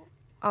här vill jag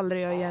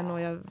aldrig göra igen,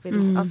 och jag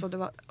vill, alltså det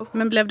var...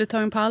 Men blev du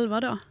tagen på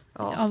allvar då?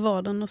 Ja. Av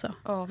vården och så?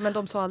 Ja, men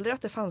de sa aldrig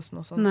att det fanns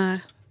något sånt.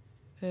 Nej.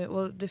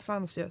 Och det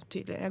fanns ju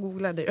tydligen, jag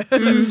googlade ju.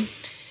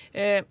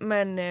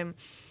 Men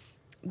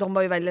de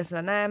var ju väldigt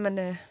sådär, nej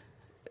men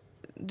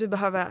du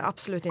behöver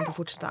absolut inte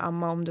fortsätta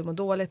amma om du mår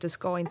dåligt, du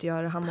ska inte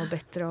göra det, han mår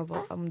bättre av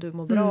om du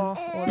mår bra.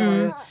 Och det var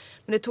ju,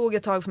 men det tog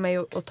ett tag för mig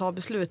att ta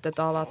beslutet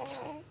av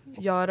att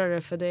göra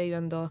det, för det är ju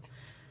ändå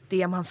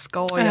det man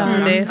ska Ja,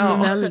 göra. det är så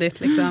väldigt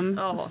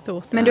liksom,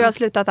 stort. Men du har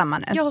slutat amma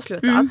nu? Jag har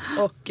slutat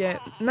och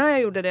när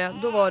jag gjorde det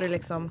då var det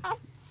liksom,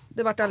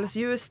 det var alldeles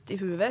ljust i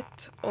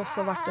huvudet och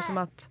så var det som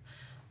att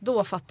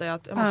då fattade jag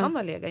att han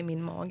har legat i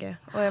min mage.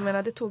 Och jag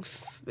menar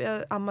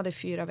jag ammade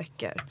 4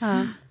 veckor.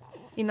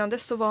 Innan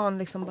dess så var han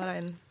liksom bara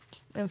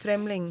en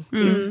främling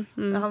till.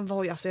 Han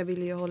var ju, alltså jag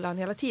ville ju hålla han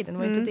hela tiden, det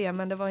var inte det,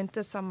 men det var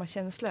inte samma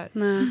känslor.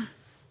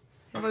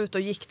 Jag var ute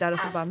och gick där och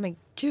så bara, men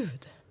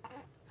gud,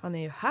 han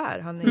är ju här,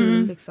 han är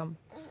ju liksom,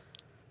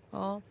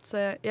 ja, så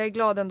jag är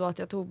glad ändå att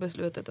jag tog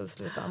beslutet att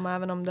sluta amma,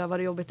 även om det har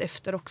varit jobbigt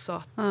efter också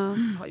att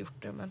ha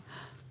gjort det, men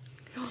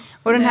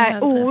och den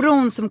här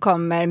oron som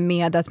kommer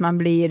med att man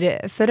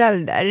blir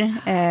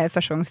förälder,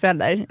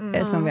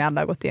 förstagångsförälder, som vi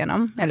alla har gått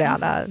igenom, eller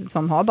alla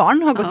som har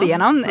barn har gått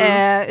igenom.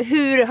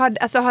 Hur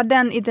har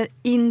den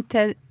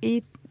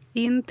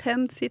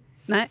intensitet?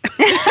 Nej.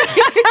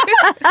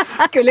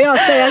 Skulle jag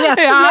säga rätt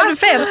så har du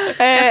fel.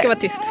 Jag ska vara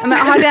tyst.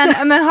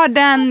 Men har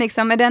den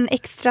liksom, är den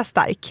extra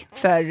stark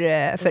för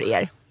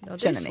er? Ja,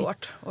 det är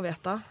svårt att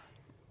veta.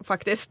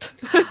 Faktiskt.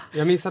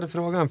 Jag missade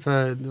frågan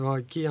för det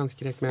var Kian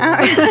skrek med.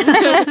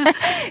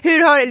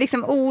 Hur har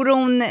liksom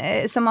oron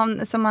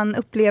som man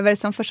upplever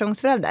som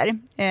förstagångsförälder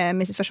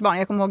med sitt första barn?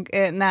 Jag kommer ihåg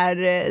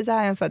när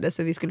Zion föddes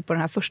och vi skulle på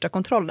den här första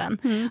kontrollen.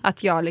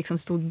 Att jag liksom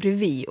stod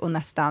bredvid och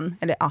nästan,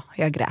 eller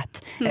jag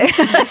grät.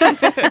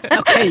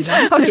 Okej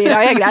då,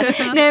 jag grät.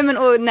 Nej, men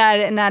och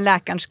när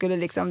läkaren skulle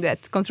liksom,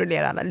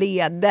 kontrollera alla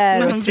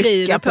leder och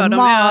trycka på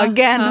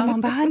magen. Och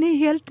man bara, han är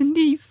helt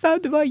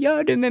nyfödd, vad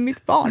gör du med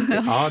mitt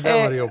barn? Ja, det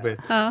var det jobbigt.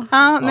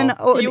 Men,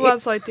 Johan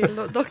sa ju till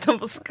doktorn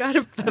på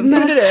skarpen.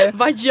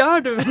 Vad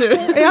gör du nu?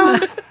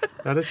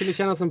 Ja, det skulle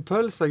kännas som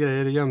puls och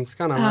grejer i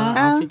gömskarna. Men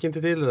han fick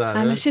inte till det där.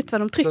 Ja, men shit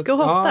vad de trycker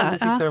hårt där. Ja, jag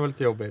tyckte det var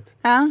lite jobbigt.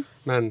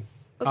 Men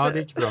det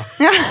gick bra.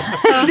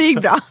 Det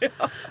gick bra.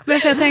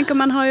 Men jag tänker,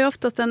 man har ju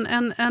oftast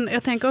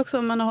jag tänker också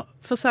om man har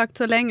försökt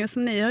så länge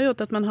som ni har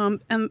gjort att man har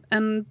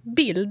en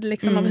bild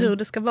liksom, av hur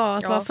det ska vara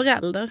att vara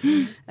förälder.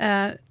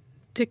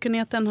 Tycker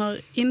ni att den har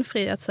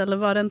infriats eller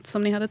var det inte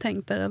som ni hade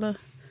tänkt er? Eller?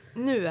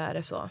 Nu är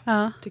det så,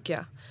 tycker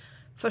jag.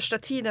 Första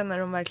tiden när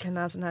de verkligen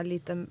är sån här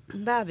liten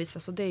bebis,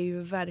 alltså det är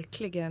ju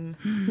verkligen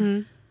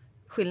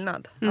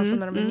skillnad. Alltså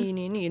när de är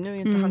ny. Nu är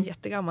ju inte han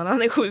jättegammal,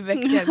 han är 7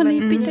 veckor. Men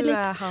nu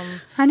är han...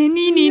 Han är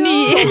ny.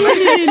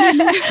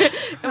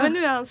 Ja, men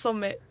nu är han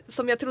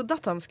som jag trodde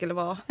att han skulle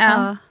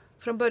vara.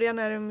 Från början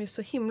är de ju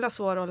så himla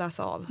svåra att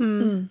läsa av.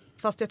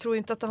 Fast jag tror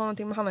inte att det har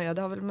någonting med han att göra.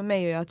 Det har väl med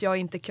mig att göra att jag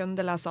inte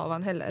kunde läsa av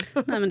han heller.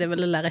 Nej, men det är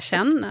väl att lära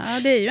känna.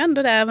 Det är ju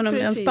ändå det, även om det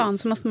är ens barn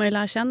så måste man ju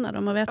lära känna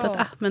dem och veta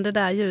att men det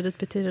där ljudet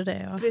betyder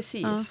det.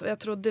 Precis, och jag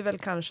trodde väl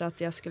kanske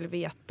att jag skulle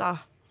veta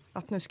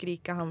att nu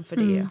skriker han för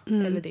det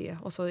eller det.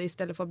 Och så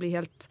istället för att bli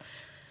helt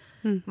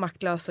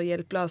maktlös och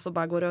hjälplös och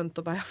bara gå runt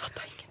och bara, jag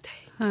fattar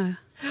ingenting.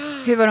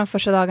 Hur var de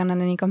första dagarna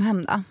när ni kom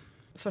hem då?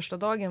 Första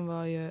dagen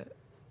var ju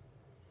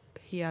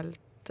helt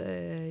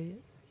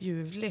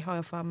ljuvlig, har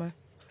jag för mig.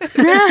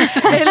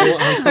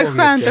 Så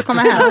skönt att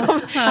komma hem.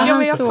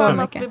 Men jag för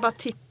mig att vi bara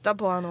tittade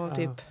på honom och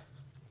typ,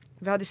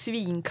 vi hade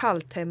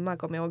svinkallt hemma,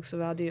 kommer jag ihåg, så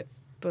vi hade ju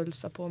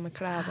bulsat på med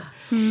kläder.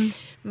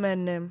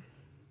 Men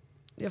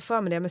jag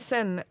för mig det, men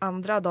sen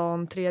andra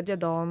dagen, tredje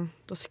dagen,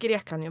 då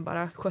skrek han ju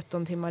bara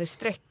 17 timmar i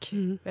sträck.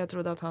 Jag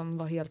trodde att han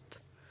var helt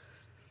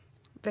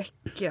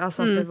väck,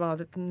 alltså att det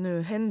var,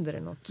 nu händer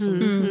det något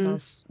som han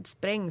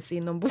sprängs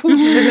inombords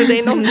eller det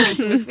är någonting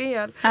som är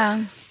fel.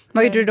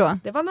 Vad gjorde du då?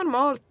 Det var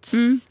normalt.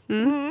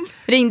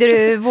 Ringde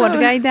du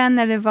vårdguiden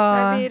eller vad?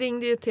 Nej, vi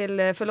ringde ju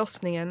till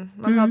förlossningen.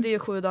 Man hade ju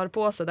 7 dagar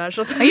på sig där.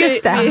 Så att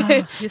just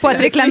det, på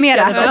att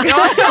reklamera. Det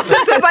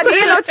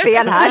är något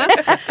fel här.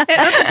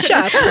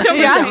 Köp.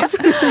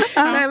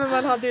 Nej, men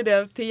man hade ju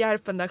det till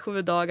hjälpen där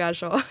 7 dagar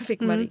så fick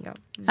man ringa.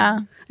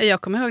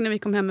 Jag kommer ihåg när vi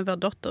kom hem med vår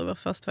dotter, vår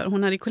första,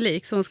 hon hade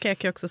kolik så hon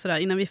skrek ju också sådär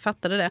innan vi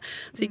fattade det.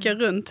 Så gick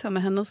jag runt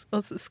med henne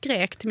och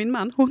skrek till min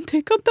man, hon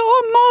tycker inte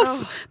om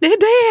oss! Det är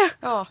det!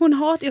 Hon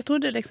hatar, jag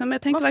trodde liksom,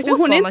 jag tänkte verkligen,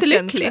 hon är inte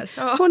lycklig.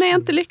 Hon är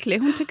inte lycklig,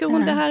 hon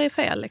tycker det här är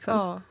fel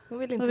liksom. Hon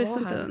vill inte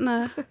vara här.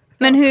 Nej.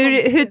 Men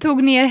hur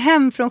tog ni er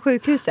hem från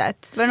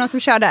sjukhuset? Var det någon som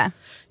körde?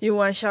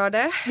 Johan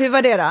körde. Hur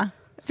var det då?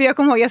 För jag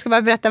kommer ihåg, jag ska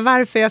bara berätta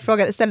varför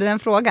jag ställde den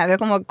frågan. Jag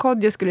kommer ihåg att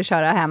Kodjo skulle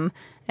köra hem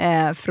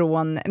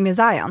från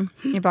Zion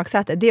i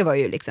baksätet. Det var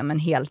ju liksom en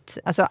helt,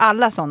 alltså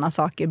alla sådana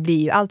saker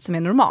blir ju, allt som är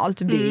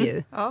normalt blir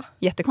ju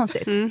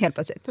jättekonstigt helt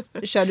plötsligt.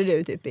 Körde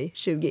du typ i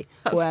 20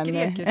 på en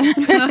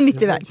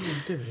 90-väg?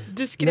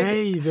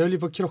 Nej, vi höll ju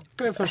på att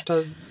krocka i första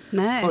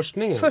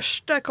korsningen.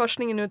 Första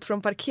korsningen ut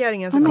från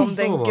parkeringen så kom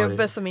det en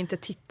gubbe som inte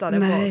tittade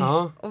på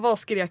oss. Och vad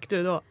skrek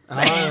du då?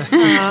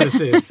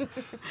 Precis.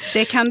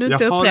 Det kan du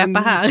inte upprepa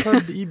här. Jag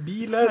har en i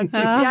bilen.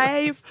 Jag är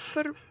ju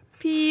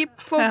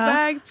på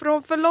väg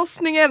från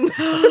förlossningen.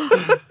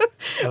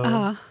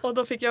 Och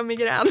då fick jag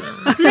migrän.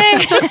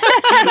 Nej.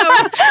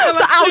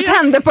 Så allt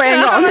hände på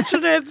en gång. Jag var så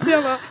rädd så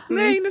jag bara,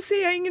 nej nu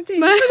ser jag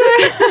ingenting.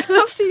 Jag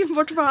har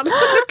synbortfall.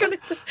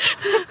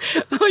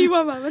 Och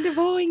Johan bara, men det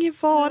var ingen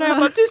fara. Jag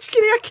bara, du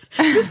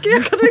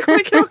skrek att vi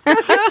kommer krocka.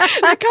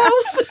 Det är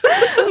kaos.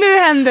 Nu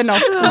händer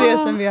något. Det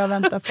som vi har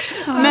väntat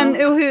på. Men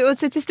och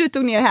så till slut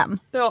tog ni er hem?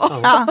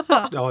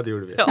 Ja, det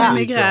gjorde vi. Ja.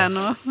 Migrän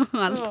och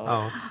allt.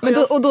 Ja. Men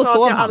då sov jag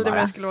man aldrig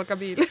bara. mer skulle åka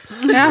bil.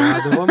 Ja,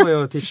 då var man ju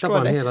och tittade på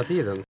den hela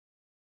tiden.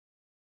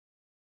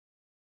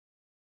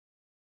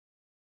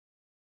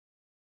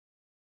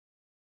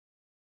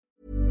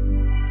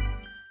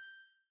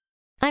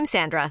 I'm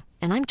Sandra,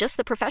 and I'm just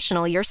the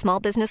professional your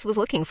small business was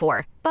looking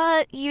for.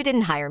 But you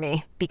didn't hire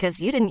me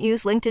because you didn't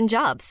use LinkedIn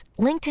Jobs.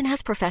 LinkedIn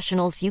has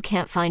professionals you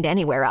can't find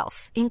anywhere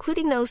else,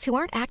 including those who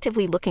aren't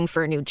actively looking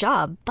for a new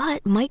job,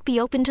 but might be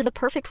open to the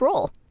perfect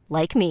role,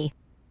 like me.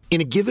 In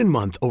a given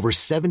month, over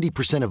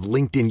 70% of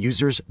LinkedIn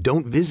users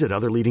don't visit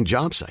other leading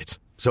job sites.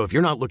 So if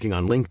you're not looking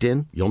on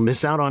LinkedIn, you'll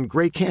miss out on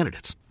great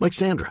candidates like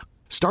Sandra.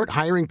 Start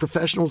hiring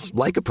professionals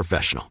like a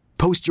professional.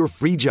 Post your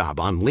free job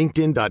on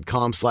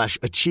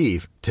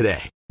linkedin.com/achieve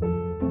today.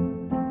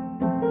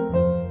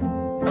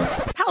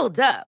 Hold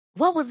up.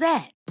 What was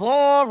that?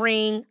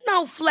 Boring.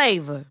 No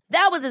flavor.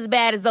 That was as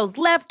bad as those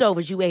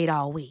leftovers you ate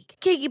all week.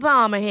 Keke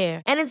Palmer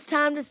here, and it's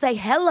time to say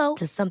hello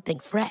to something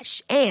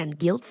fresh and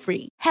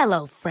guilt-free.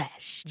 Hello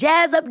Fresh.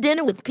 Jazz up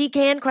dinner with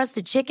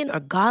pecan-crusted chicken or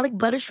garlic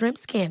butter shrimp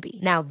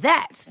scampi. Now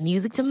that's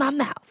music to my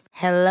mouth.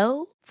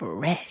 Hello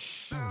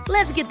Fresh.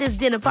 Let's get this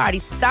dinner party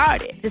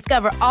started.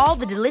 Discover all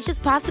the delicious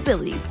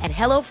possibilities at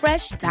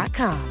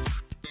hellofresh.com.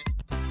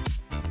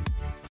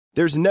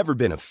 There's never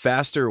been a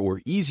faster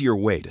or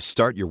easier way to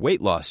start your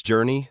weight loss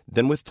journey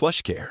than with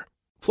PlushCare.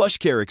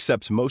 PlushCare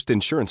accepts most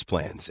insurance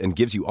plans and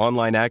gives you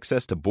online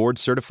access to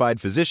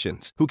board-certified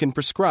physicians who can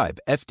prescribe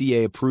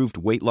FDA-approved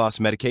weight loss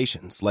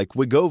medications like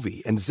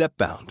Wegovy and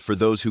Zepbound for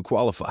those who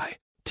qualify.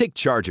 Take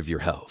charge of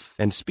your health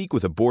and speak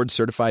with a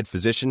board-certified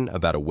physician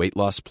about a weight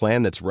loss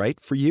plan that's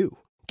right for you.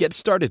 Get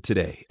started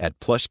today at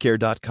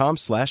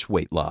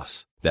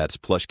plushcare.com/weightloss.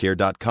 That's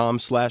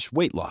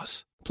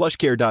plushcare.com/weightloss.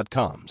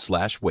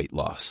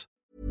 plushcare.com/weightloss.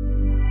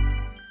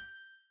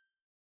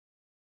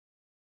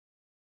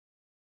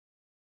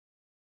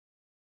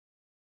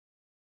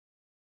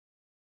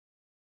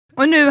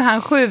 Och nu är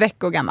han 7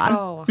 veckor gammal.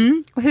 Ja.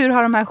 Och hur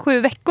har de här 7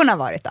 veckorna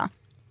varit då?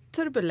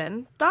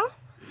 Turbulenta.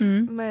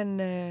 Men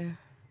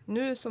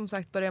nu som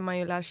sagt börjar man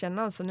ju lära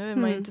känna. Så nu är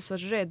man ju inte så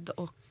rädd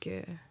och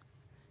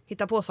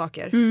hitta på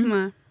saker.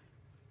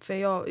 För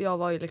jag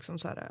var ju liksom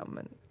så här, ja,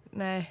 men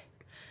nej.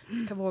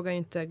 Jag vågar ju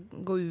inte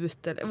gå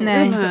ut.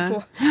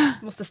 Eller,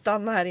 måste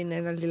stanna här inne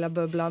i den lilla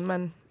bubblan.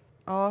 Men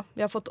ja,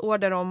 jag har fått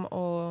order om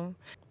att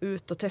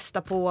ut och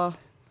testa på.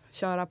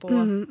 Köra på.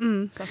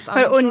 Så att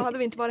annars hade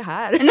vi inte varit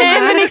här.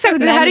 Nej, men exakt.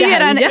 Det här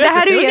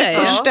är ju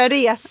er första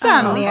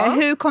resa med.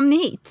 Hur kom ni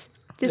hit?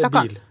 Till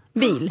Stockholm?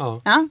 Bil.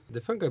 Ja.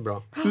 Det funkar ju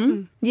bra.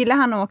 Gillar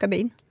han att åka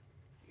bil?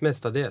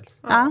 Mestadels.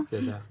 Ja.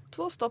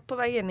 2 stopp på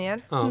vägen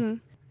ner. Ja.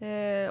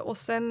 Och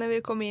sen när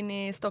vi kom in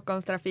i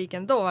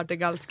Stockholmstrafiken, då var det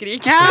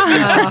gallskrik.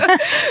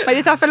 Och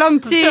det tar för lång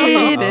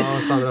tid. Ja,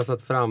 och Sandra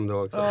satt fram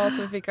då också. Ja,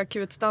 så vi fick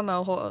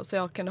akutstanna så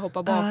jag kunde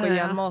hoppa bak och ge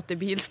en mat i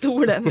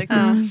bilstolen.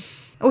 Liksom.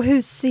 Och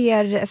hur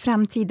ser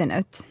framtiden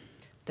ut?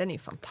 Den är ju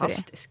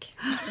fantastisk.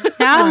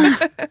 Ja.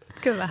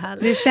 Gud vad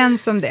härligt. Det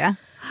känns som det.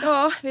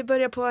 Ja, vi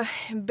börjar på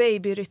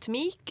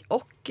babyrytmik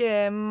och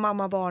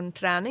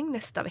mamma-barn-träning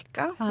nästa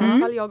vecka. I alla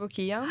fall jag och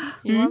Kian.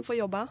 Johan får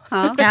jobba.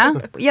 Ja.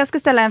 Jag ska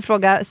ställa en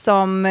fråga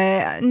som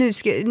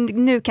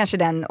nu kanske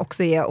den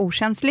också är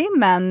okänslig,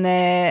 men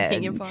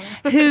ingen fara.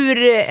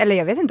 eller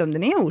jag vet inte om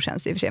den är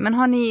okänslig i och för sig, men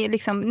har ni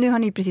liksom, nu har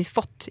ni precis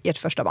fått ert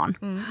första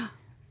barn.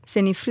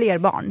 Ser ni fler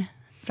barn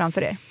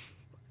framför er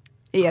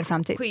i er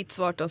framtid?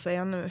 Skitsvårt att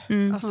säga nu.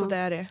 Alltså det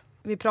är det.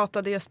 Vi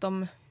pratade just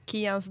om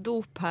Kians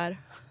dop här.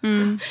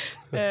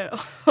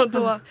 Och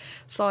då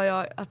sa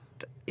jag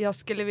att jag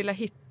skulle vilja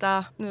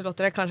hitta, nu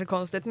låter det kanske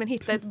konstigt, men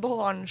hitta ett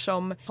barn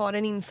som har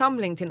en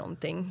insamling till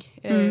någonting.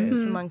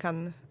 Så man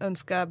kan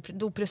önska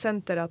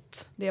doppresenter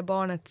att det är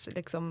barnet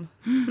liksom,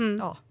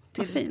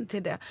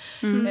 till det.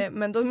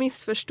 Men då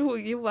missförstod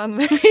Johan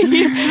mig.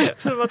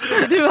 Så vad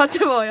trodde du att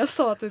det var jag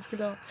sa att vi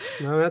skulle ha?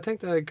 Nej, men jag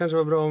tänkte att det kanske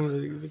var bra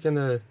om vi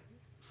kunde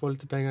få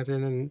lite pengar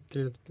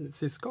till ett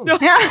syskon. Så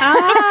det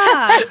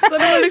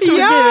var liksom,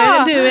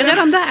 Du är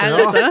redan där.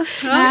 Ja. Alltså.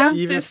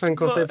 IVF:n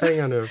kostar ju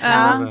pengar nu.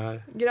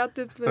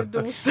 Grattis med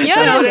dopet.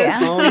 Gör det?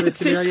 Ja, vi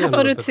skriver igen.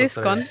 Får du ett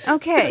syskon?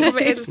 Okej. Jag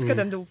kommer älska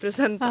den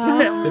doppresenten.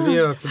 Vi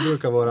har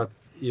förbrukat våra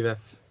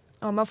IVF.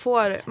 Ja, man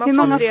får Hur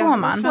många får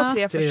man? Man får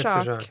 3 3 försök.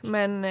 försök.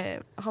 Men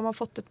har man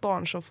fått ett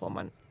barn så får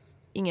man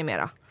inget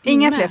mera.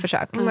 Inga fler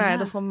försök? Nej,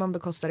 då får man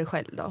bekosta det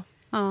själv då.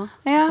 Jaha.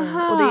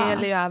 Och det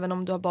gäller ju även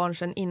om du har barn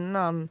sedan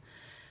innan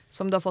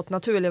som du har fått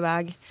naturlig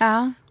väg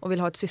och vill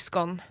ha ett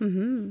syskon.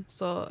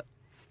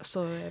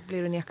 Så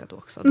blir du nekad då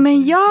också.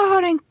 Men jag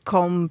har en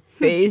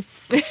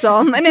kompis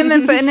som...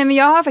 men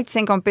jag har faktiskt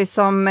en kompis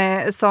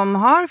som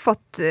har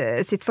fått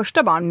sitt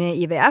första barn med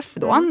IVF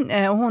då.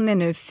 Och hon är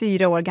nu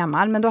 4 år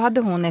gammal. Men då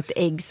hade hon ett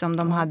ägg som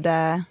de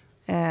hade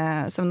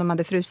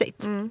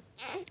frusit.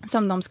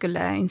 Som de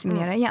skulle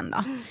inseminera igen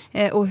då.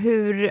 Och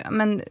hur...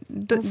 Men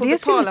då, hon får det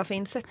betala för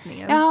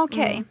insättningen. Ja,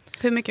 okej.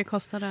 Hur mycket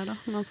kostar det då,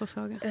 om man får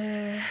fråga?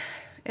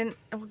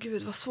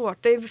 Gud vad svårt.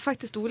 Det är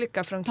faktiskt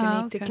olika från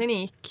klinik till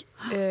klinik.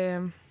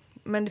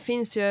 Men det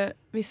finns ju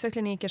vissa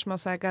kliniker som har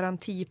så här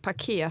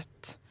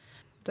garantipaket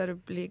där du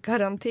blir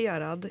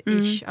garanterad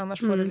ish, annars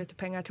får du lite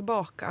pengar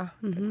tillbaka.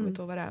 Jag kommer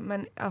inte ihåg vad det är.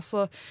 Men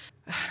alltså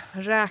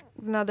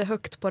räknade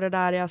högt på det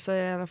där, alltså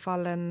i alla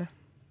fall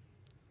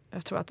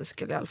jag tror att det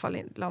skulle i alla fall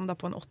landa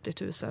på en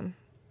 80 000.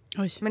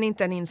 Oj. Men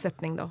inte en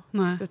insättning då.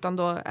 Nej. Utan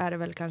då är det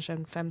väl kanske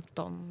en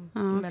 15,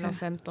 mellan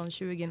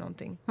 15-20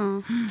 någonting.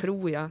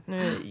 Tror jag.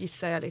 Nu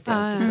gissar jag lite, jag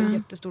har inte så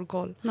jättestor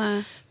koll.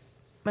 Nej.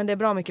 Men det är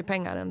bra mycket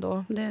pengar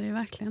ändå. Det är det ju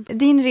verkligen.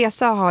 Din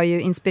resa har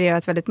ju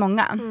inspirerat väldigt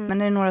många.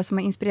 Men är det några som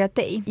har inspirerat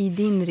dig i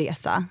din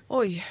resa?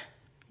 Oj,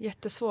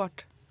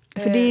 jättesvårt.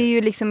 För det är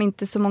ju liksom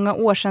inte så många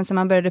år sedan som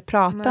man började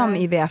prata om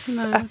IVF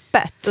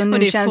öppet. Och nu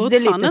det är känns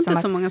fortfarande det lite inte som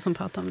så många som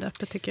pratar om det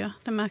öppet, tycker jag.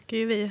 Det märker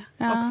ju vi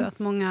också, att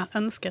många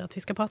önskar att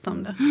vi ska prata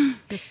om det.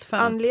 Just för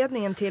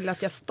anledningen till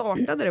att jag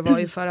startade det var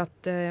ju för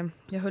att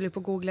jag höll ju på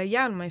att googla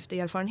igen mig efter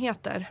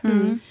erfarenheter.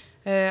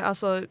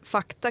 Alltså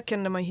fakta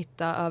kunde man ju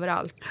hitta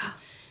överallt.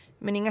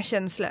 Men inga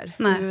känslor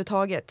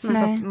överhuvudtaget.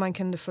 Så att man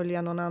kunde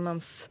följa någon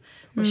annans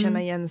och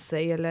känna igen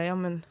sig. Eller ja,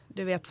 men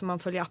du vet, som man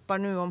följer appar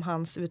nu om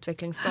hans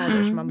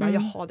utvecklingsstadier. Så man bara,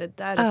 jaha, det är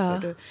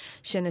därför du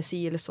känner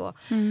sig eller så.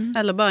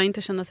 Eller bara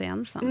inte känna sig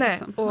ensam.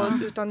 Nej,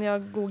 liksom. utan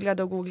jag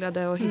googlade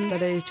och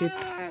hittade ju typ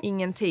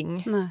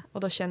ingenting. Nej. Och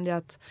då kände jag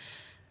att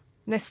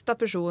nästa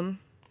person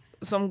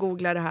som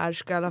googlar det här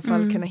ska i alla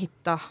fall kunna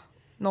hitta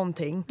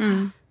någonting.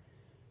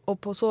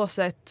 Och på så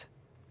sätt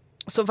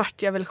så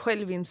vart jag väl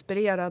själv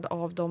inspirerad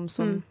av de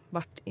som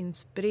vart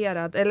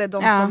inspirerad. Eller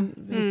de som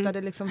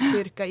hittade liksom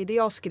styrka i det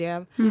jag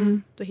skrev.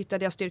 Då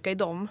hittade jag styrka i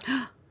dem.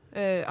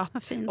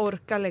 Att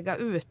orka lägga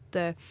ut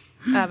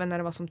även när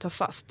det var som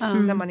tuffast.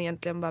 När man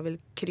egentligen bara vill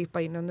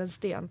krypa in under en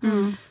sten.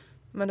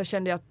 Men då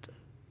kände jag att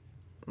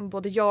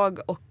både jag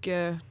och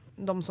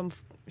de som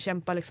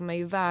kämpar liksom är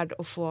ju värd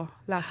att få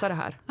läsa det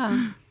här.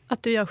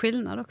 Att du gör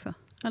skillnad också.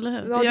 Eller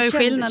hur? Ja, du gör ju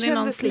skillnad det i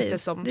någons liv.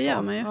 Som det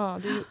gör man ju. Ja,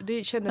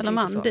 det kändes eller lite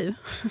man, så. du.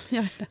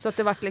 Gör det. Så att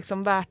det vart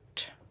liksom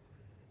värt,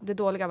 det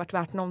dåliga vart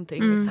värt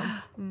någonting.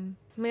 Liksom.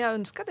 Men jag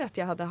önskade att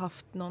jag hade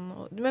haft någon.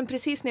 Men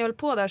precis när jag höll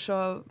på där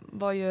så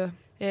var ju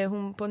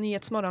hon på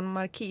Nyhetsmorgon,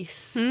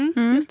 Marquis,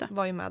 Just det.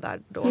 var ju med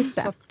där då.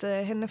 Så att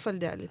henne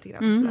följde jag lite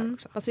grann sådär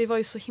också. Alltså vi var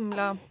ju så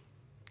himla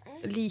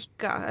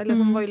lika. Eller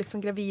hon var ju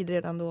liksom gravid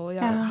redan då och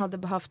jag hade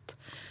behövt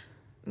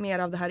mer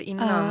av det här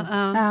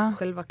innan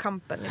själva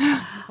kampen.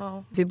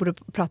 Liksom. Vi borde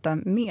prata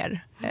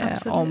mer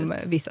om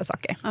vissa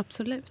saker.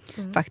 Absolut.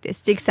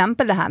 Faktiskt. Till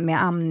exempel det här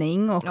med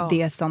amning och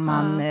det som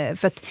man...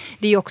 För att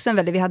det är också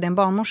vi hade en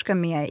barnmorska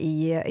med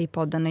i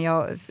podden när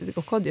jag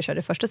och Kodjo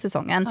körde första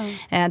säsongen.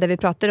 Där vi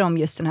pratade om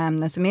just den här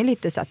ämnen som är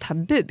lite så här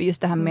tabu.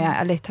 Just det här med,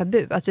 eller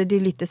tabu. Alltså det är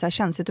lite så här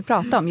känsligt att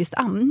prata om just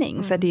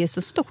amning. För det är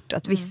så stort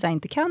att vissa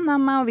inte kan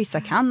amma och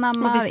vissa kan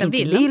amma. Och vissa inte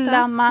vill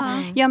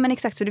amma. Ja men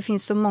exakt, så det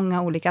finns så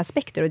många olika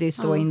aspekter och det är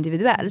så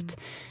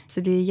individuellt.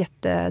 Så det är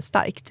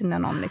jättestarkt när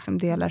någon liksom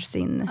delar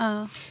sin...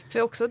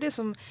 För också det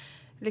som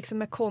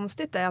liksom är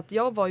konstigt är att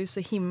jag var ju så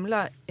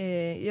himla...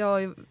 jag har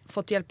ju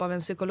fått hjälp av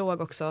en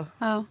psykolog också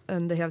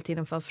under hela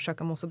tiden för att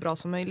försöka må så bra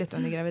som möjligt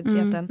under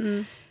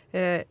graviditeten.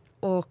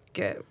 Och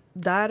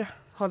där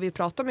har vi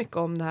pratat mycket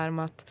om det här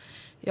med att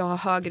jag har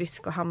hög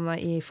risk att hamna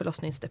i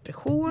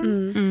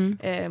förlossningsdepression.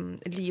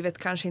 Livet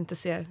kanske inte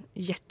ser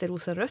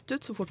jätterosenrött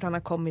ut så fort han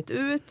har kommit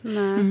ut.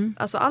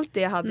 Alltså allt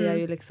det hade jag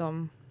ju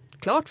liksom...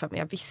 klart för mig,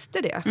 jag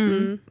visste det.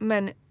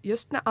 Men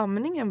just när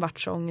amningen vart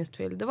så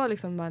ångestfylld, det var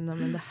liksom bara,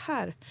 men det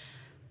här,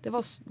 det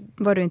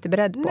var du inte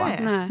beredd på?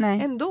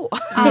 Nej. Ändå.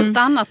 Allt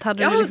annat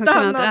hade du liksom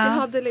kunnat... jag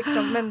hade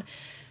liksom, men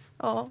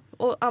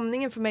och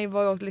amningen för mig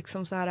var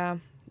liksom så här,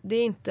 det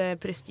är inte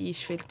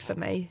prestigefyllt för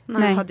mig.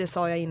 Det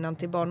sa jag innan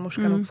till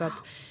barnmorskan också att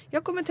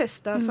jag kommer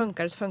testa,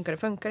 funkar det så funkar det,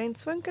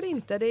 funkar det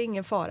inte, det är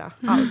ingen fara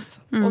alls.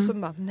 Och så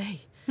bara,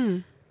 nej.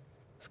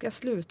 Ska jag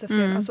sluta?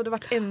 Alltså det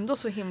var ändå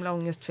så himla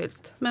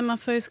ångestfyllt. Men man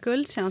får ju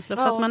skuldkänslor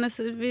för att man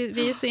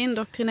vi är så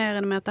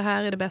indoktrinerade med att det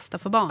här är det bästa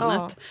för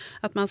barnet.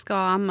 Att man ska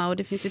amma och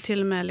det finns ju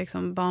till och med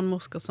liksom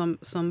barnmorskor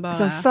som bara...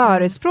 Som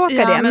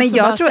förespråkar det. Men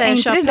jag tror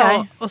inte det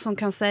där... Och som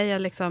kan säga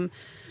liksom...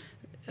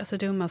 Alltså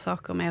dumma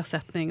saker om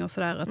ersättning och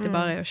sådär. Att det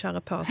bara är att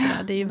köra på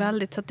sådär. Det är ju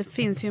väldigt, så att det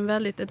finns ju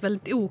ett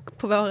väldigt ok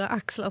på våra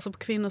axlar, alltså på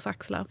kvinnors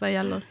axlar vad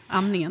gäller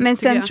amningen. Men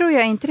sen tror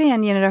jag inte det är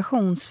en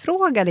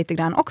generationsfråga lite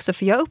grann också.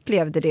 För jag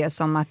upplevde det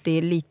som att det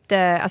är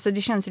lite, alltså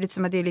det känns lite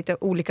som att det är lite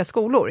olika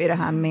skolor i det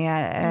här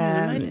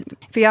med...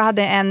 för jag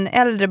hade en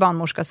äldre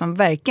barnmorska som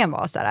verkligen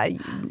var sådär,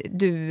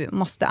 du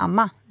måste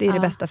amma. Det är det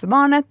bästa för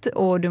barnet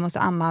och du måste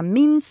amma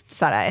minst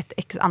sådär, ett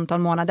x antal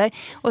månader.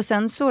 Och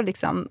sen så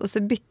liksom, och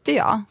så bytte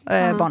jag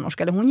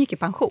barnmorska. Hon gick i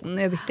pension.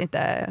 Jag bytte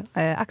inte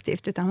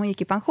aktivt utan hon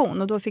gick i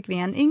pension. Och då fick vi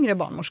en yngre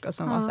barnmorska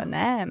som var så här,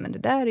 nej men det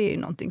där är ju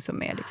någonting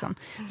som är liksom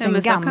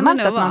sen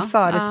gammalt att man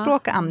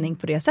förespråkar amning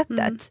på det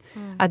sättet.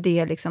 Att det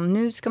är liksom,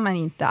 nu ska man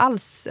inte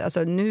alls,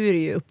 alltså nu är det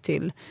ju upp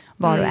till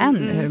var och en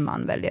hur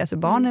man väljer. Alltså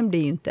barnen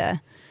blir ju inte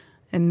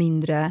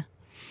mindre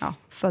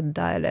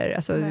födda eller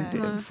alltså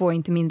får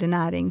inte mindre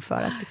näring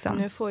för att liksom.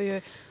 Nu får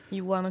ju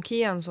Johan och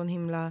Kia en sån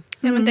himla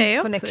men det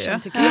är connection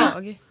också, tycker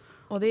jag.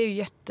 Och det är ju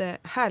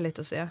jättehärligt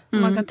att se.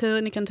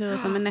 Ni kan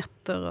turas med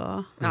nätter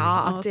och...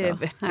 Ja, och det är så.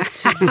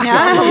 vettigt.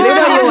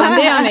 Johan,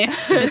 det gör ni.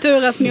 Nu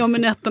turas ni om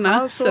med nätterna.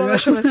 Han sover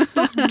som en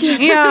stock.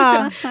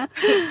 Ja,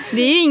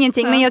 det är ju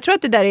ingenting. Men jag tror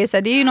att det där är så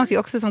här, det är ju något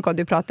också som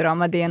Koddy pratar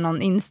om, att det är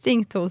någon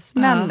instinkt hos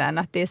männen.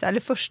 Att det är så här,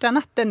 eller första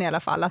natten i alla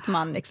fall, att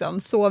man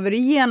liksom sover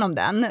igenom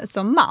den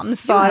som man.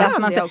 För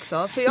att man det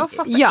också. För jag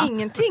fattar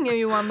ingenting hur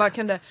Johan bara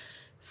kunde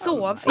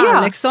sova.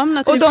 Alex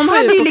somnade typ 7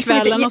 på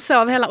kvällen och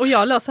sov hela... Och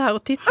jag låg så här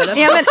och tittade.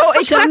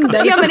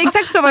 Men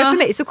exakt så var det för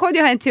mig. Så Koddy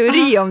har en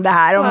teori om det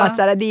här. Om att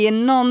så här, det är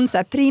någon så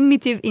här,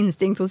 primitiv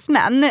instinkt hos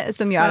män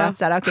som gör att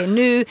så här, okej,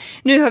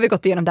 nu har vi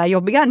gått igenom det här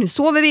jobbiga. Nu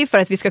sover vi för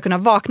att vi ska kunna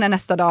vakna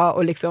nästa dag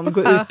och liksom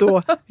gå ut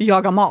och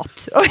jaga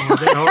mat.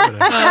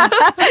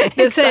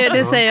 Det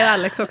säger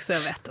Alex också,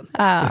 jag vet inte.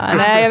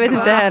 Nej, jag vet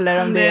inte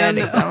heller om det,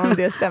 liksom, om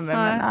det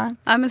stämmer.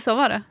 Men så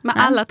var det. Men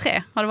alla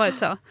 3 har det varit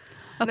så.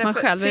 Att man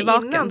själv är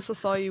vaken. Innan så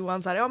sa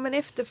Johan så här, men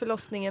efter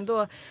förlossningen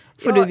då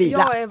får du vila.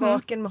 Jag är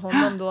vaken med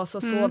honom då,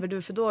 så sover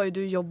du, för då har ju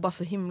du jobbat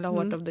så himla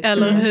hårt av det.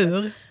 Eller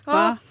hur?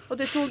 Ja, och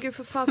det tog ju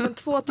för fasen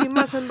 2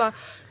 timmar sen bara,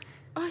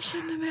 jag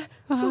känner mig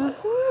så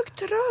sjukt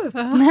trött.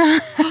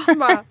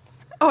 Bara,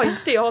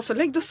 inte jag, så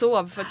lägg och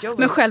sov. För att jag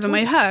men själv är man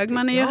ju hög,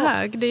 man är ju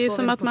hög. Det är ju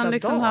som att man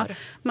liksom har,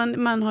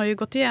 man har ju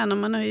gått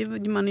igenom, man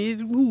är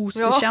ju hos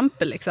och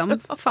kämpe liksom.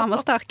 Fan vad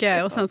stark jag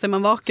är, och sen så är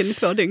man vaken i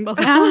 2 dygn bara.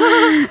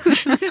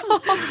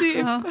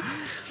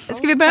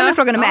 Ska vi börja med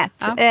fråga nummer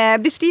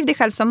 1? Beskriv dig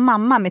själv som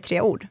mamma med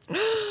 3 ord.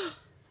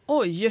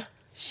 Oj,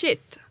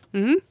 shit.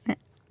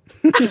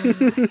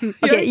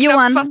 Okej,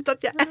 Johan. Jag har fattat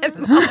att jag är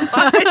mamma.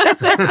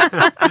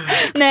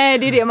 Nej,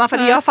 det är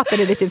det. Jag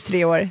fattade det typ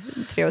 3 år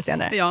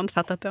senare. Jag har inte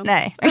fattat det.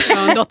 Nej. Jag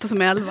har en dotter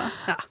som är 11.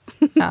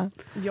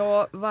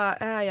 Ja, vad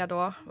är jag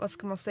då? Vad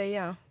ska man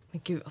säga?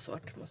 Men gud vad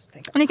svårt. Måste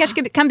tänka. Och ni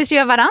kanske kan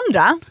beskriva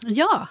varandra?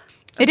 Ja.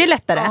 Är det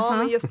lättare? Ja,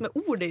 men just med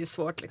ord är ju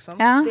svårt liksom.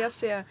 Ja. Det jag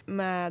ser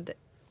med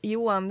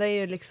Johan, det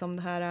är ju liksom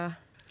det här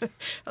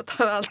att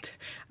han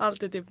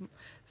alltid typ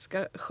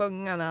ska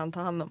sjunga när han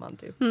tar hand om han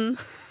typ.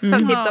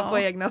 Han hittar på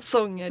egna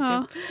sånger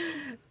typ.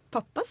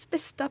 Pappas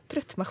bästa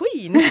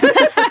pruttmaskin.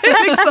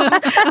 Liksom,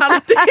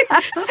 alltid.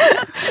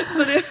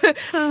 Så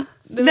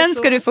det den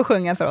ska du få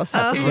sjunga för oss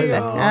här på slutet.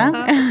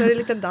 Så är det en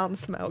liten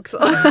dans med också.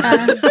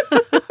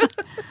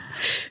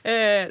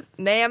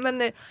 Nej,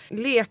 men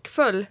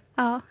lekfull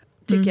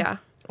tycker jag.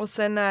 Och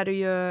sen är du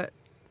ju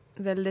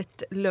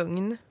väldigt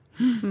lugn.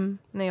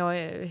 När jag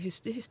är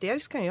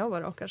hysterisk kan jag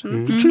vara kanske.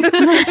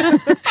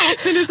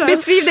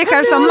 Beskriv dig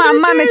själv som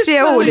mamma med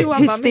 3 ord.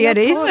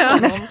 Hysterisk.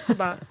 Så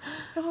bara,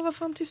 vad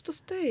fan tyst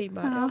hos dig?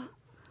 Bara,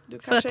 du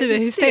för att du är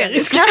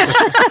hysterisk. Jag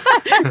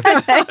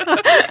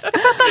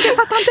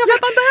fattar inte.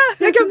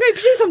 Jag gungar ju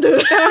precis som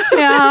du.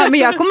 Ja, men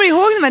jag kommer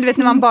ihåg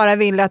när man bara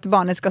vill att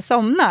barnet ska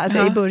somna,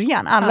 alltså i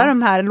början. Alla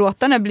de här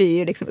låtarna blir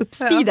ju liksom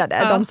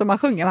uppspeedade, de som man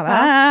sjunger. Man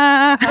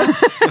bara,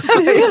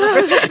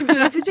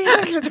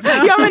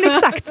 ja, men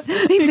exakt.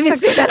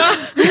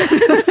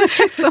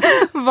 Så,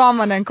 vad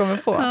man än kommer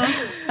på.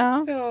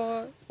 Ja.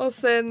 Och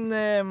sen,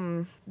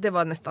 det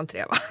var nästan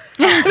 3 va?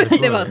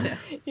 Det var 3.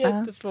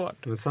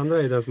 Jättesvårt. Men Sandra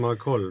är den som har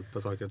koll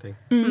på saker och ting.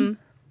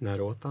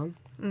 När åt han?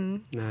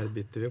 När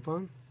bytte vi på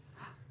han?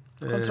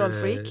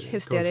 Kontrollfreak,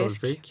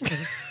 hysterisk.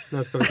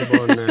 När ska vi till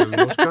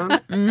barnmorskan?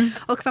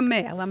 Och vad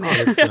mer?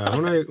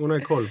 Hon har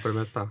koll på det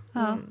mesta.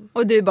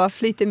 Och du bara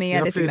flyter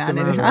med lite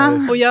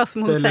grann. Och gör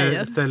som hon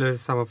säger. Ställer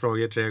samma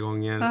frågor 3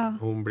 gånger.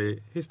 Hon blir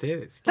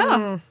hysterisk.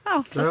 Ja,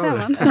 det ser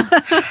man.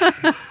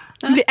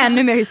 Man blir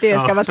ännu mer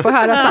hysterisk av att få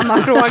höra samma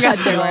fråga.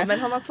 Ja, men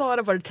har man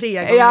svarat på det 3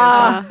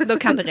 gånger då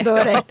kan det räcka. Då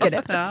räcker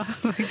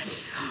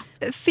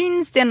det.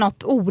 Finns det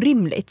något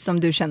orimligt som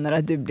du känner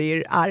att du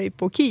blir arg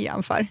på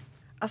Kian för?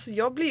 Alltså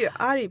jag blir ju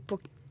arg på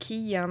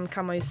Kian,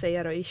 kan man ju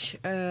säga då,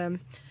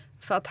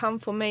 för att han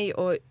får mig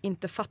att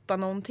inte fatta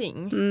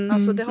någonting.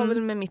 Alltså det har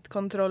väl med mitt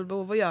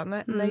kontrollbehov att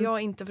göra. När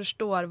jag inte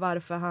förstår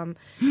varför han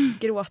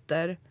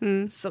gråter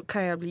så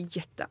kan jag bli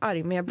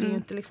jättearg. Men jag blir ju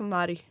inte liksom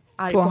arg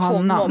på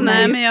honom.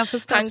 Nej, men jag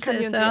förstår. Han kan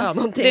ju inte göra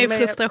någonting. Det är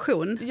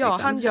frustration. Ja, liksom.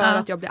 Han gör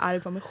att jag blir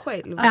arg på mig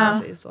själv.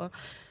 Så.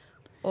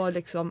 Och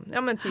liksom,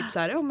 men typ så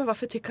här, men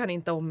varför tycker han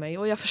inte om mig?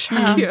 Och jag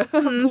försöker ju,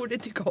 han borde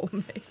tycka om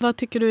mig. Vad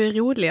tycker du är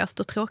roligast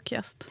och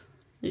tråkigast?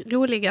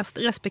 Roligast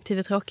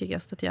respektive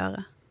tråkigast att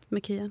göra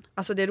med Kian?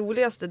 Alltså det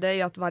roligaste, det är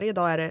ju att varje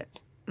dag är det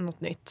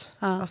något nytt.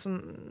 Alltså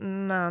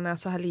när han är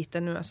så här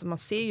liten nu, alltså man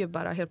ser ju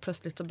bara helt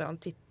plötsligt så börjar han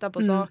titta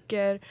på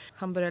saker.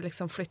 Han börjar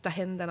liksom flytta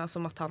händerna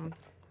som att han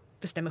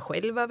bestämmer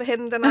själv över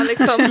händerna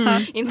liksom.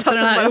 Inte att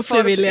de bara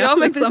ofrivilliga. Ja,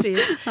 men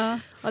precis.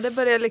 Ja, det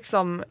börjar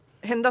liksom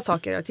hända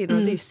saker hela tiden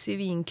och det är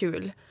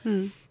svinkul.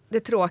 Det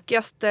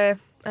tråkigaste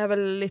är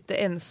väl lite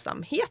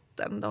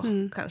ensamheten då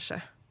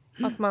kanske.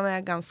 Att man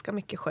är ganska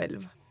mycket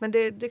själv. Men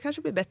det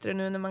kanske blir bättre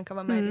nu när man kan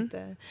vara med i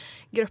lite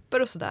grupper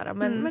och sådär.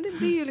 Men det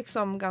blir ju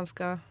liksom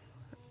ganska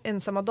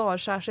ensamma dagar,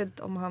 särskilt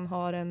om han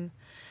har en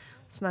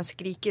sån här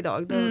skrikig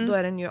dag, då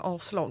är den ju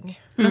aslång.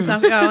 Men så,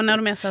 och när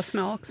de är så här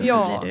små också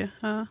så blir det ju.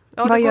 Ja.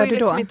 Vad gör du då?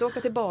 Liksom inte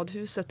åka till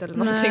badhuset eller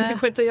någonting. Det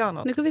går inte att göra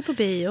något. Nu går vi på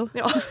bio.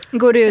 Ja.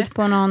 Går du ut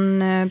på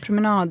någon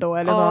promenad då?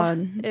 Eller vad?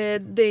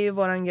 Det är ju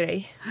våran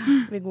grej.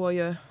 Vi går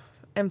ju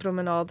en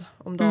promenad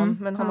om dagen.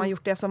 Men har man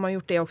gjort det så har man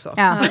gjort det också.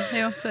 Ja,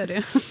 så är det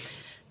ju.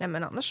 Nej,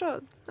 men annars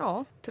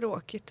så,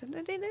 tråkigt.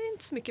 Det är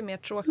inte så mycket mer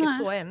tråkigt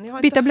så än. Jag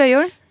har byta inte...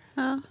 blöjor?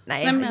 Ja.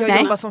 Nej,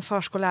 jag jobbar som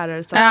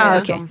förskollärare. Så Du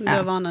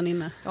har vanan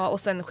inne. Ja, och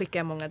sen skickar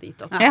jag många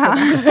ditåt. Ja.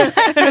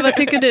 Vad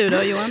tycker du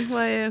då, Johan?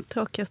 Vad är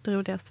tråkigast och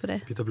roligast för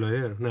dig? Byta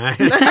blöjor? Nej.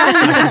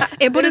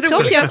 Är både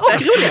tråkigast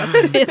och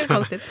roligast? Det är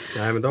jättekonstigt.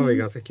 Nej, men de är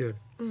ganska kul.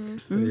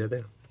 Det är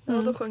det. Ja,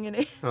 då sjunger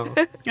ni.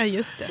 Ja,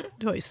 just det.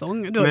 Du har ju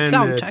sång. Du har ju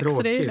soundtrack. Tråkigt,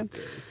 så det är ju...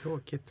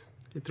 tråkigt.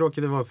 Det är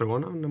tråkigt att vara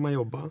ifrån när man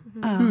jobbar.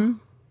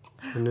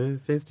 Men nu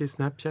finns det ju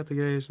Snapchat och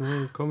grejer, så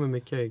nu kommer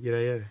mycket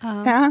grejer.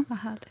 Ja. Vad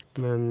härligt.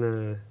 Men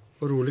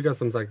och roliga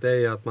som sagt, det är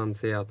ju att man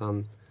ser att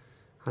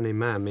han är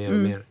med mer och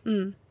mer.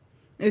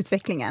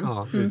 Utvecklingen.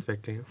 Ja,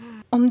 utvecklingen.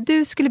 Om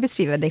du skulle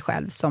beskriva dig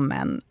själv som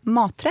en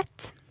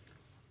maträtt,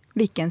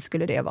 vilken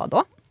skulle det vara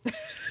då?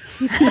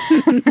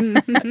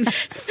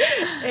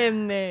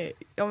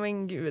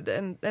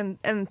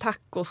 En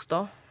tacos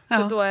då.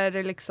 För då är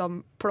det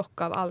liksom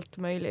plock av allt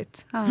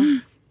möjligt.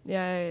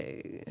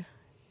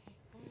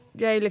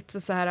 Jag är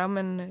lite så här,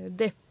 men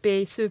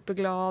deppig,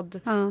 superglad,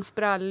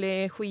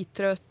 sprallig,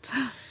 skittrött.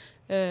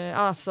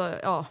 Alltså,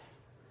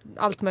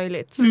 allt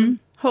möjligt.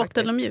 Hårt faktiskt.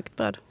 eller mjukt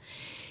bröd?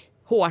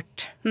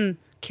 Hårt.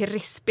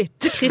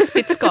 Krispigt.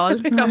 Krispigt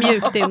skal,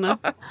 mjukt inne.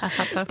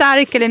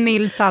 Stark eller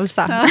mild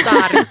salsa?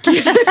 Stark.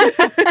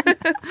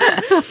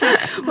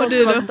 Och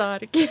du då?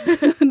 Stark.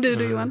 Du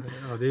Johan?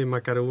 Ja, det är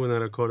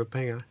makaroner och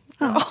korvpengar.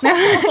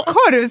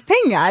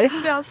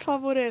 Korvpengar? Det är hans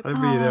favorit. Det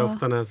blir det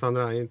ofta när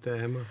Sandra inte är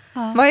hemma.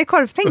 Vad är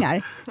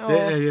korvpengar? Det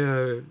är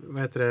ju,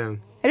 vad heter det?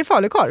 Är det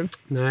falukorv?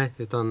 Nej,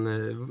 utan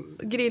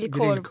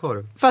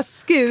grillkorv.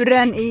 Fast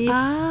skuren i...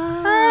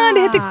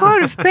 det heter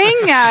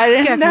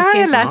korvpengar. Det har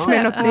jag läst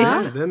mig något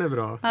nytt. Den är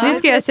bra. Det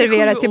ska jag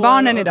servera till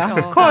barnen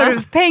idag.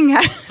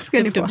 Korvpengar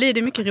ska ni få. Då blir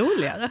det mycket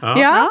roligare.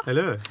 Ja.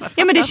 Eller hur?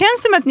 Ja, men det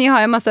känns som att ni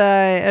har en massa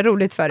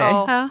roligt för er.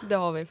 Ja, det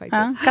har vi faktiskt.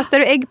 Ja. Kastar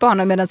du ägg på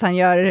honom medan han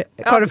gör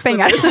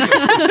korvpengar?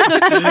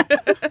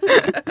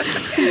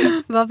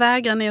 Vad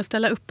vägrar ni att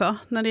ställa upp på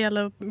när det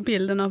gäller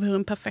bilden av hur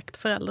en perfekt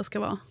förälder ska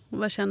vara? Och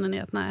vad känner ni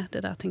att nej,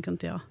 det där tänker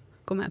inte jag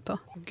gå med på?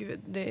 Gud,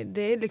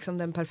 det är liksom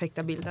den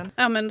perfekta bilden.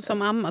 Ja, men som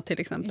mamma till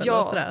exempel. Ja,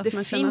 och sådär,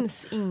 det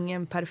finns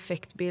ingen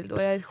perfekt bild.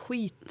 Och jag är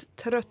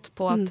skittrött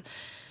på att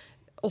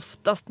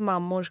oftast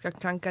mammor ska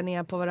kanka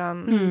ner på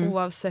varandra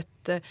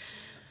oavsett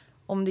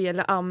om det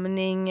gäller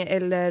amning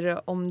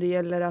eller om det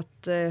gäller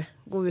att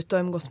gå ut och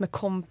umgås med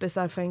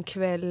kompisar för en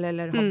kväll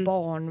eller ha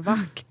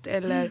barnvakt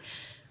eller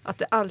att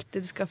det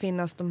alltid ska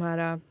finnas de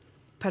här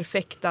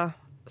perfekta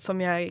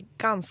som jag är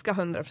ganska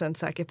 100%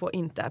 säker på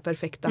inte är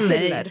perfekta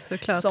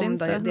heller. Som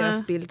inte.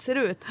 Deras bild ser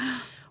ut.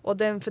 Och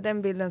för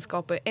den bilden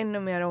skapar ännu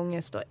mer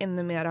ångest och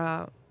ännu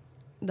mer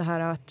det här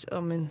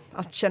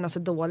att känna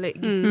sig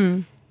dålig.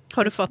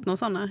 Har du fått någon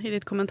sådana i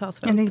ditt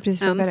kommentarsfält? Jag tänkte precis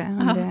fråga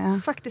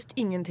det. Faktiskt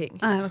ingenting.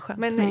 Vad skönt.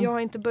 Men jag har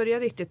inte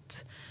börjat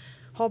riktigt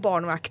ha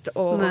barnvakt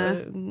och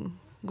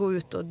gå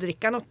ut och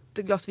dricka något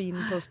glas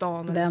vin på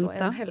stan eller så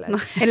än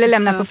heller. Eller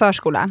lämna på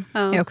förskola.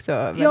 Är också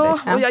väldigt,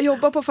 och jag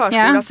jobbar på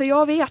förskola så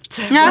jag vet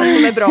vad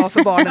som är bra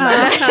för barnen.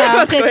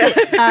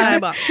 Precis.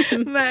 Bra.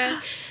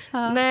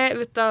 Nej,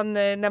 utan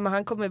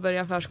han kommer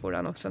börja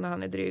förskolan också när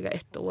han är dryga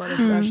 1 år.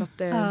 Och så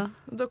att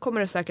då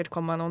kommer det säkert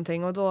komma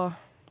någonting och då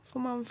får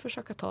man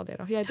försöka ta det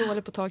då. Jag är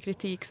dålig på att ta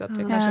kritik så att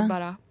jag kanske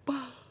bara...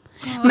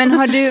 Men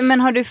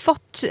har du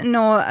fått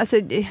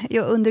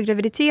under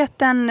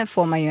graviditeten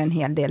får man ju en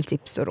hel del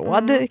tips och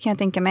råd kan jag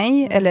tänka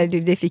mig. Eller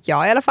det fick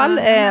jag i alla fall.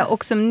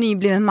 Och som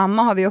nybliven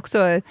mamma har vi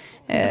också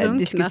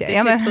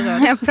diskuterat.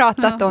 Jag har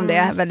pratat om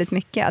det väldigt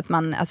mycket.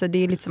 Att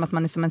det är lite som att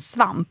man är som en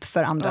svamp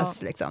för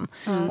andras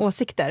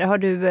åsikter. Har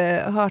du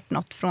hört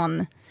något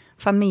från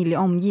familj,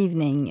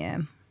 omgivning?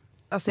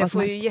 Alltså jag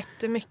får ju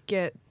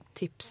jättemycket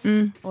tips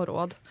och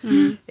råd.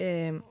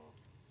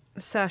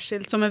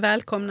 Särskilt som är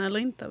välkomna eller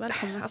inte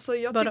välkomna. Alltså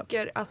jag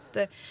tycker att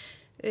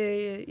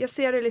jag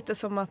ser det lite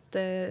som att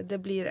det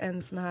blir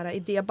en sån här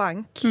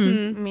idébank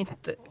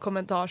mitt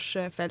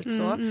kommentarsfält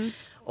så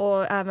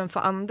och även för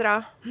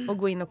andra att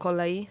gå in och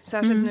kolla i.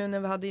 Särskilt nu när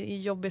vi hade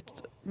jobbet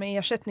med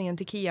ersättningen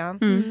till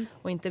Kian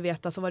och inte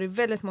veta så var det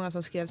väldigt många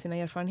som skrev sina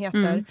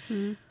erfarenheter.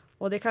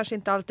 Och det kanske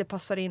inte alltid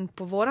passar in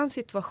på våran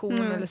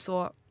situation eller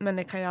så, men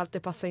det kan ju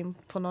alltid passa in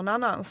på någon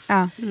annans.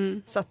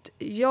 Så att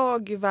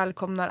jag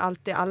välkomnar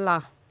alltid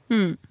alla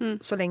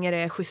så länge det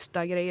är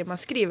schyssta grejer man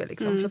skriver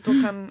liksom. För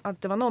då kan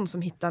alltid vara någon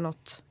som hittar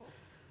något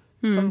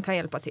som kan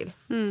hjälpa till.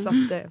 Så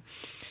att,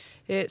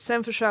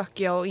 sen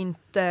försöker jag att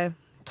inte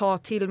ta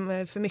till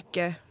mig för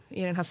mycket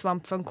i den här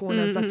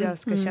svampfunktionen så att jag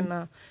ska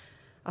känna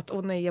att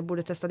nej, jag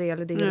borde testa det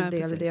eller det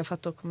eller det för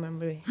att då kommer man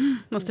bli...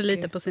 Måste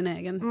lita på sin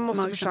egen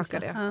måste försöka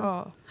det.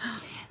 Ja.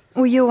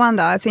 Och Johan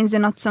då, finns det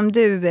något som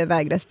du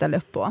vägrar ställa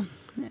upp på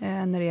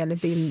när det gäller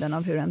bilden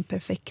av hur en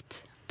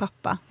perfekt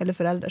pappa eller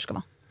förälder ska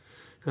vara?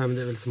 Ja, men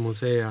det är väl som hon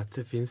säger att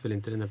det finns väl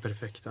inte den där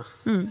perfekta.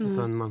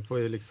 Utan man får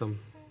ju liksom,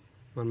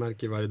 man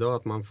märker ju varje dag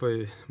att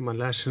man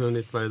lär sig något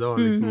nytt varje dag.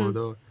 Liksom, och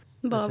då,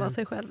 bara vara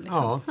sig själv.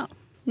 Liksom. Ja.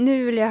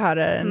 Nu vill jag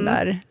höra den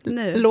där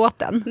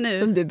låten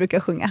som du brukar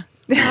sjunga.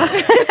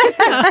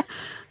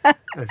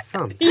 Är det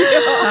sant?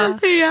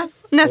 Ja.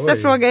 Nästa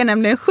fråga är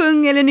nämligen,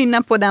 sjung eller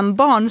nynna på den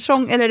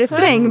barnsång eller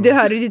refräng du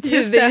hör i ditt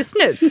huvud just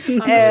nu.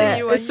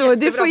 Så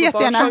du får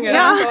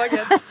jättegärna...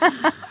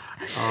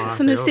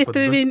 Så nu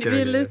sitter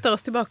vi lutar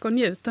oss tillbaka och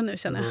njuter nu,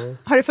 känner jag.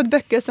 Har du fått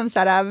böcker som så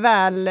här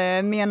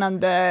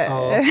välmenande...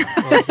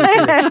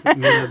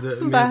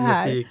 med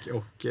musik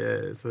och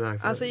sådär.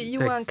 Alltså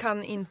Johan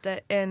kan inte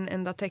en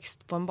enda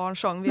text på en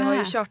barnsång. Vi har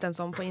ju kört en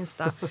sån på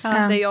Insta.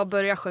 Där jag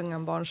börjar sjunga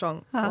en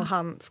barnsång och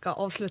han ska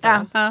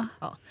avsluta den.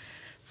 Ja.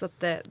 Så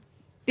att,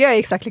 jag är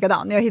exakt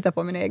likadan. Jag hittar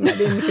på mina egna.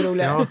 Det är mycket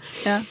roligare.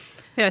 Ja.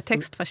 Jag är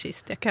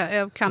textfascist.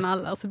 Jag kan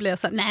alla. Och så blir jag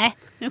så här, nej.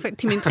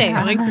 Till min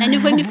 3-åring. Nej, nu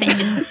får du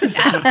fel.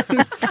 Ja.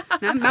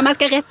 Mamma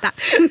ska rätta.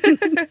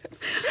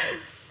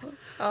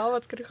 Ja,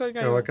 vad ska du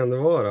sjunga? Ja, vad kan det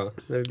vara?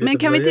 Men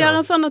kan vi inte göra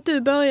en sån att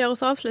du börjar och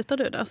så avslutar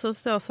du det?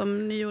 Så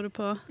som ni gjorde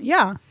på...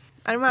 Ja.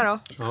 Är du med då?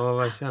 Ja,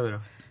 vad kör vi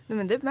då? Nej,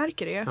 men det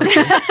märker du ju.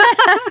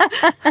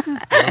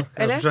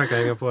 Jag försöker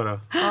hänga på då.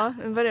 Ja,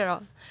 börja då.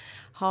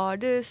 Har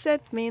du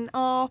sett min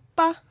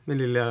apa? Min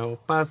lilla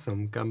apa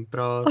som kan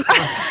prata.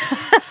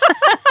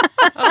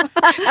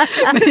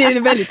 Men det är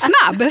väldigt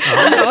snabb.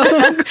 Ja.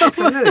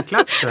 Sen är det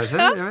klart där. Sen,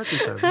 jag vet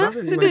inte.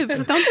 Du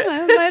förstår inte vad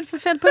är det för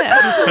fel på det?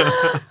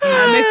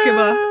 Ja, mycket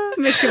bra.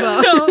 Mycket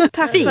bra. Ja,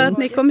 tack för att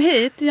ni kom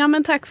hit. Ja,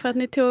 men tack för att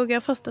ni tog er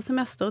första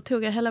semester och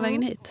tog er hela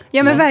vägen hit.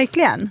 Ja, men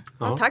verkligen.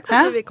 Ja, tack för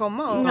att vi fick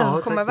komma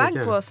och komma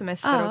iväg på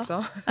semester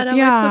också. Ja, det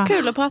har varit så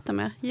kul att prata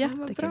med.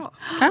 Jättekul. Bra.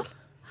 Ja.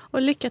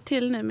 Och lycka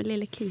till nu med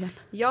lille Kian.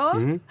 Ja,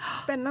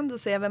 spännande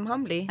att se vem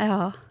han blir.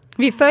 Ja.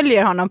 Vi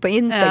följer honom på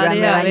Instagram.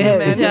 Ja, det gör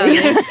vi.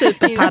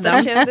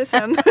 Superpaddan.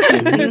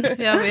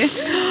 Gör vi.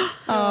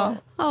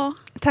 Ja.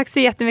 Tack så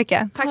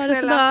jättemycket. Tack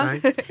snälla.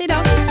 Hej då.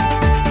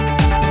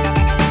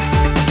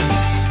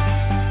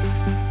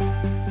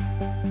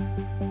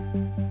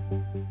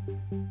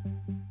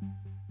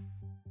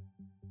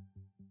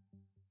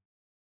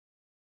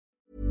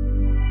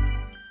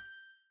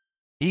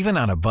 Even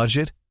on a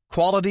budget,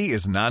 quality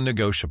is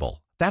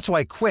non-negotiable. That's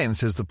why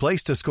Quince is the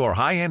place to score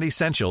high-end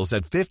essentials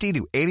at 50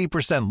 to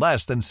 80%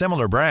 less than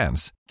similar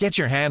brands. Get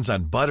your hands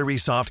on buttery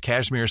soft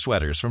cashmere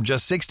sweaters from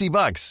just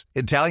 $60,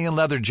 Italian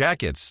leather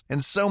jackets,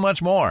 and so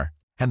much more.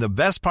 And the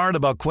best part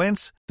about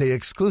Quince, they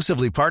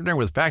exclusively partner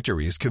with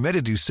factories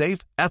committed to safe,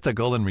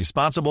 ethical, and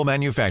responsible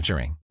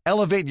manufacturing.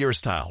 Elevate your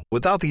style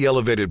without the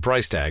elevated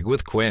price tag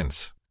with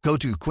Quince. Go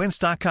to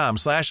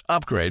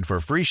quince.com/upgrade for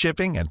free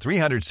shipping and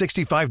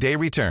 365-day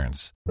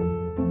returns.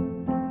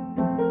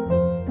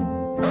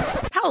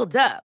 Hold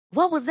up.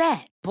 What was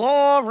that?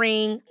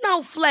 Boring.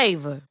 No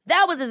flavor.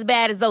 That was as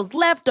bad as those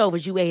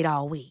leftovers you ate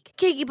all week.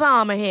 Keke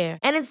Palmer here,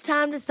 and it's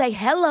time to say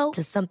hello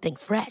to something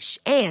fresh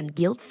and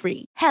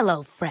guilt-free.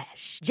 Hello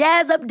Fresh.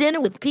 Jazz up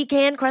dinner with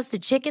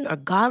pecan-crusted chicken or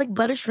garlic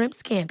butter shrimp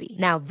scampi.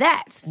 Now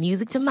that's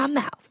music to my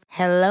mouth.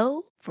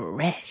 Hello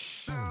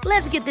Fresh.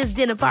 Let's get this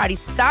dinner party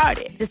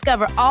started.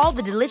 Discover all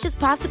the delicious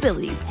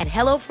possibilities at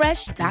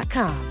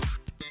hellofresh.com.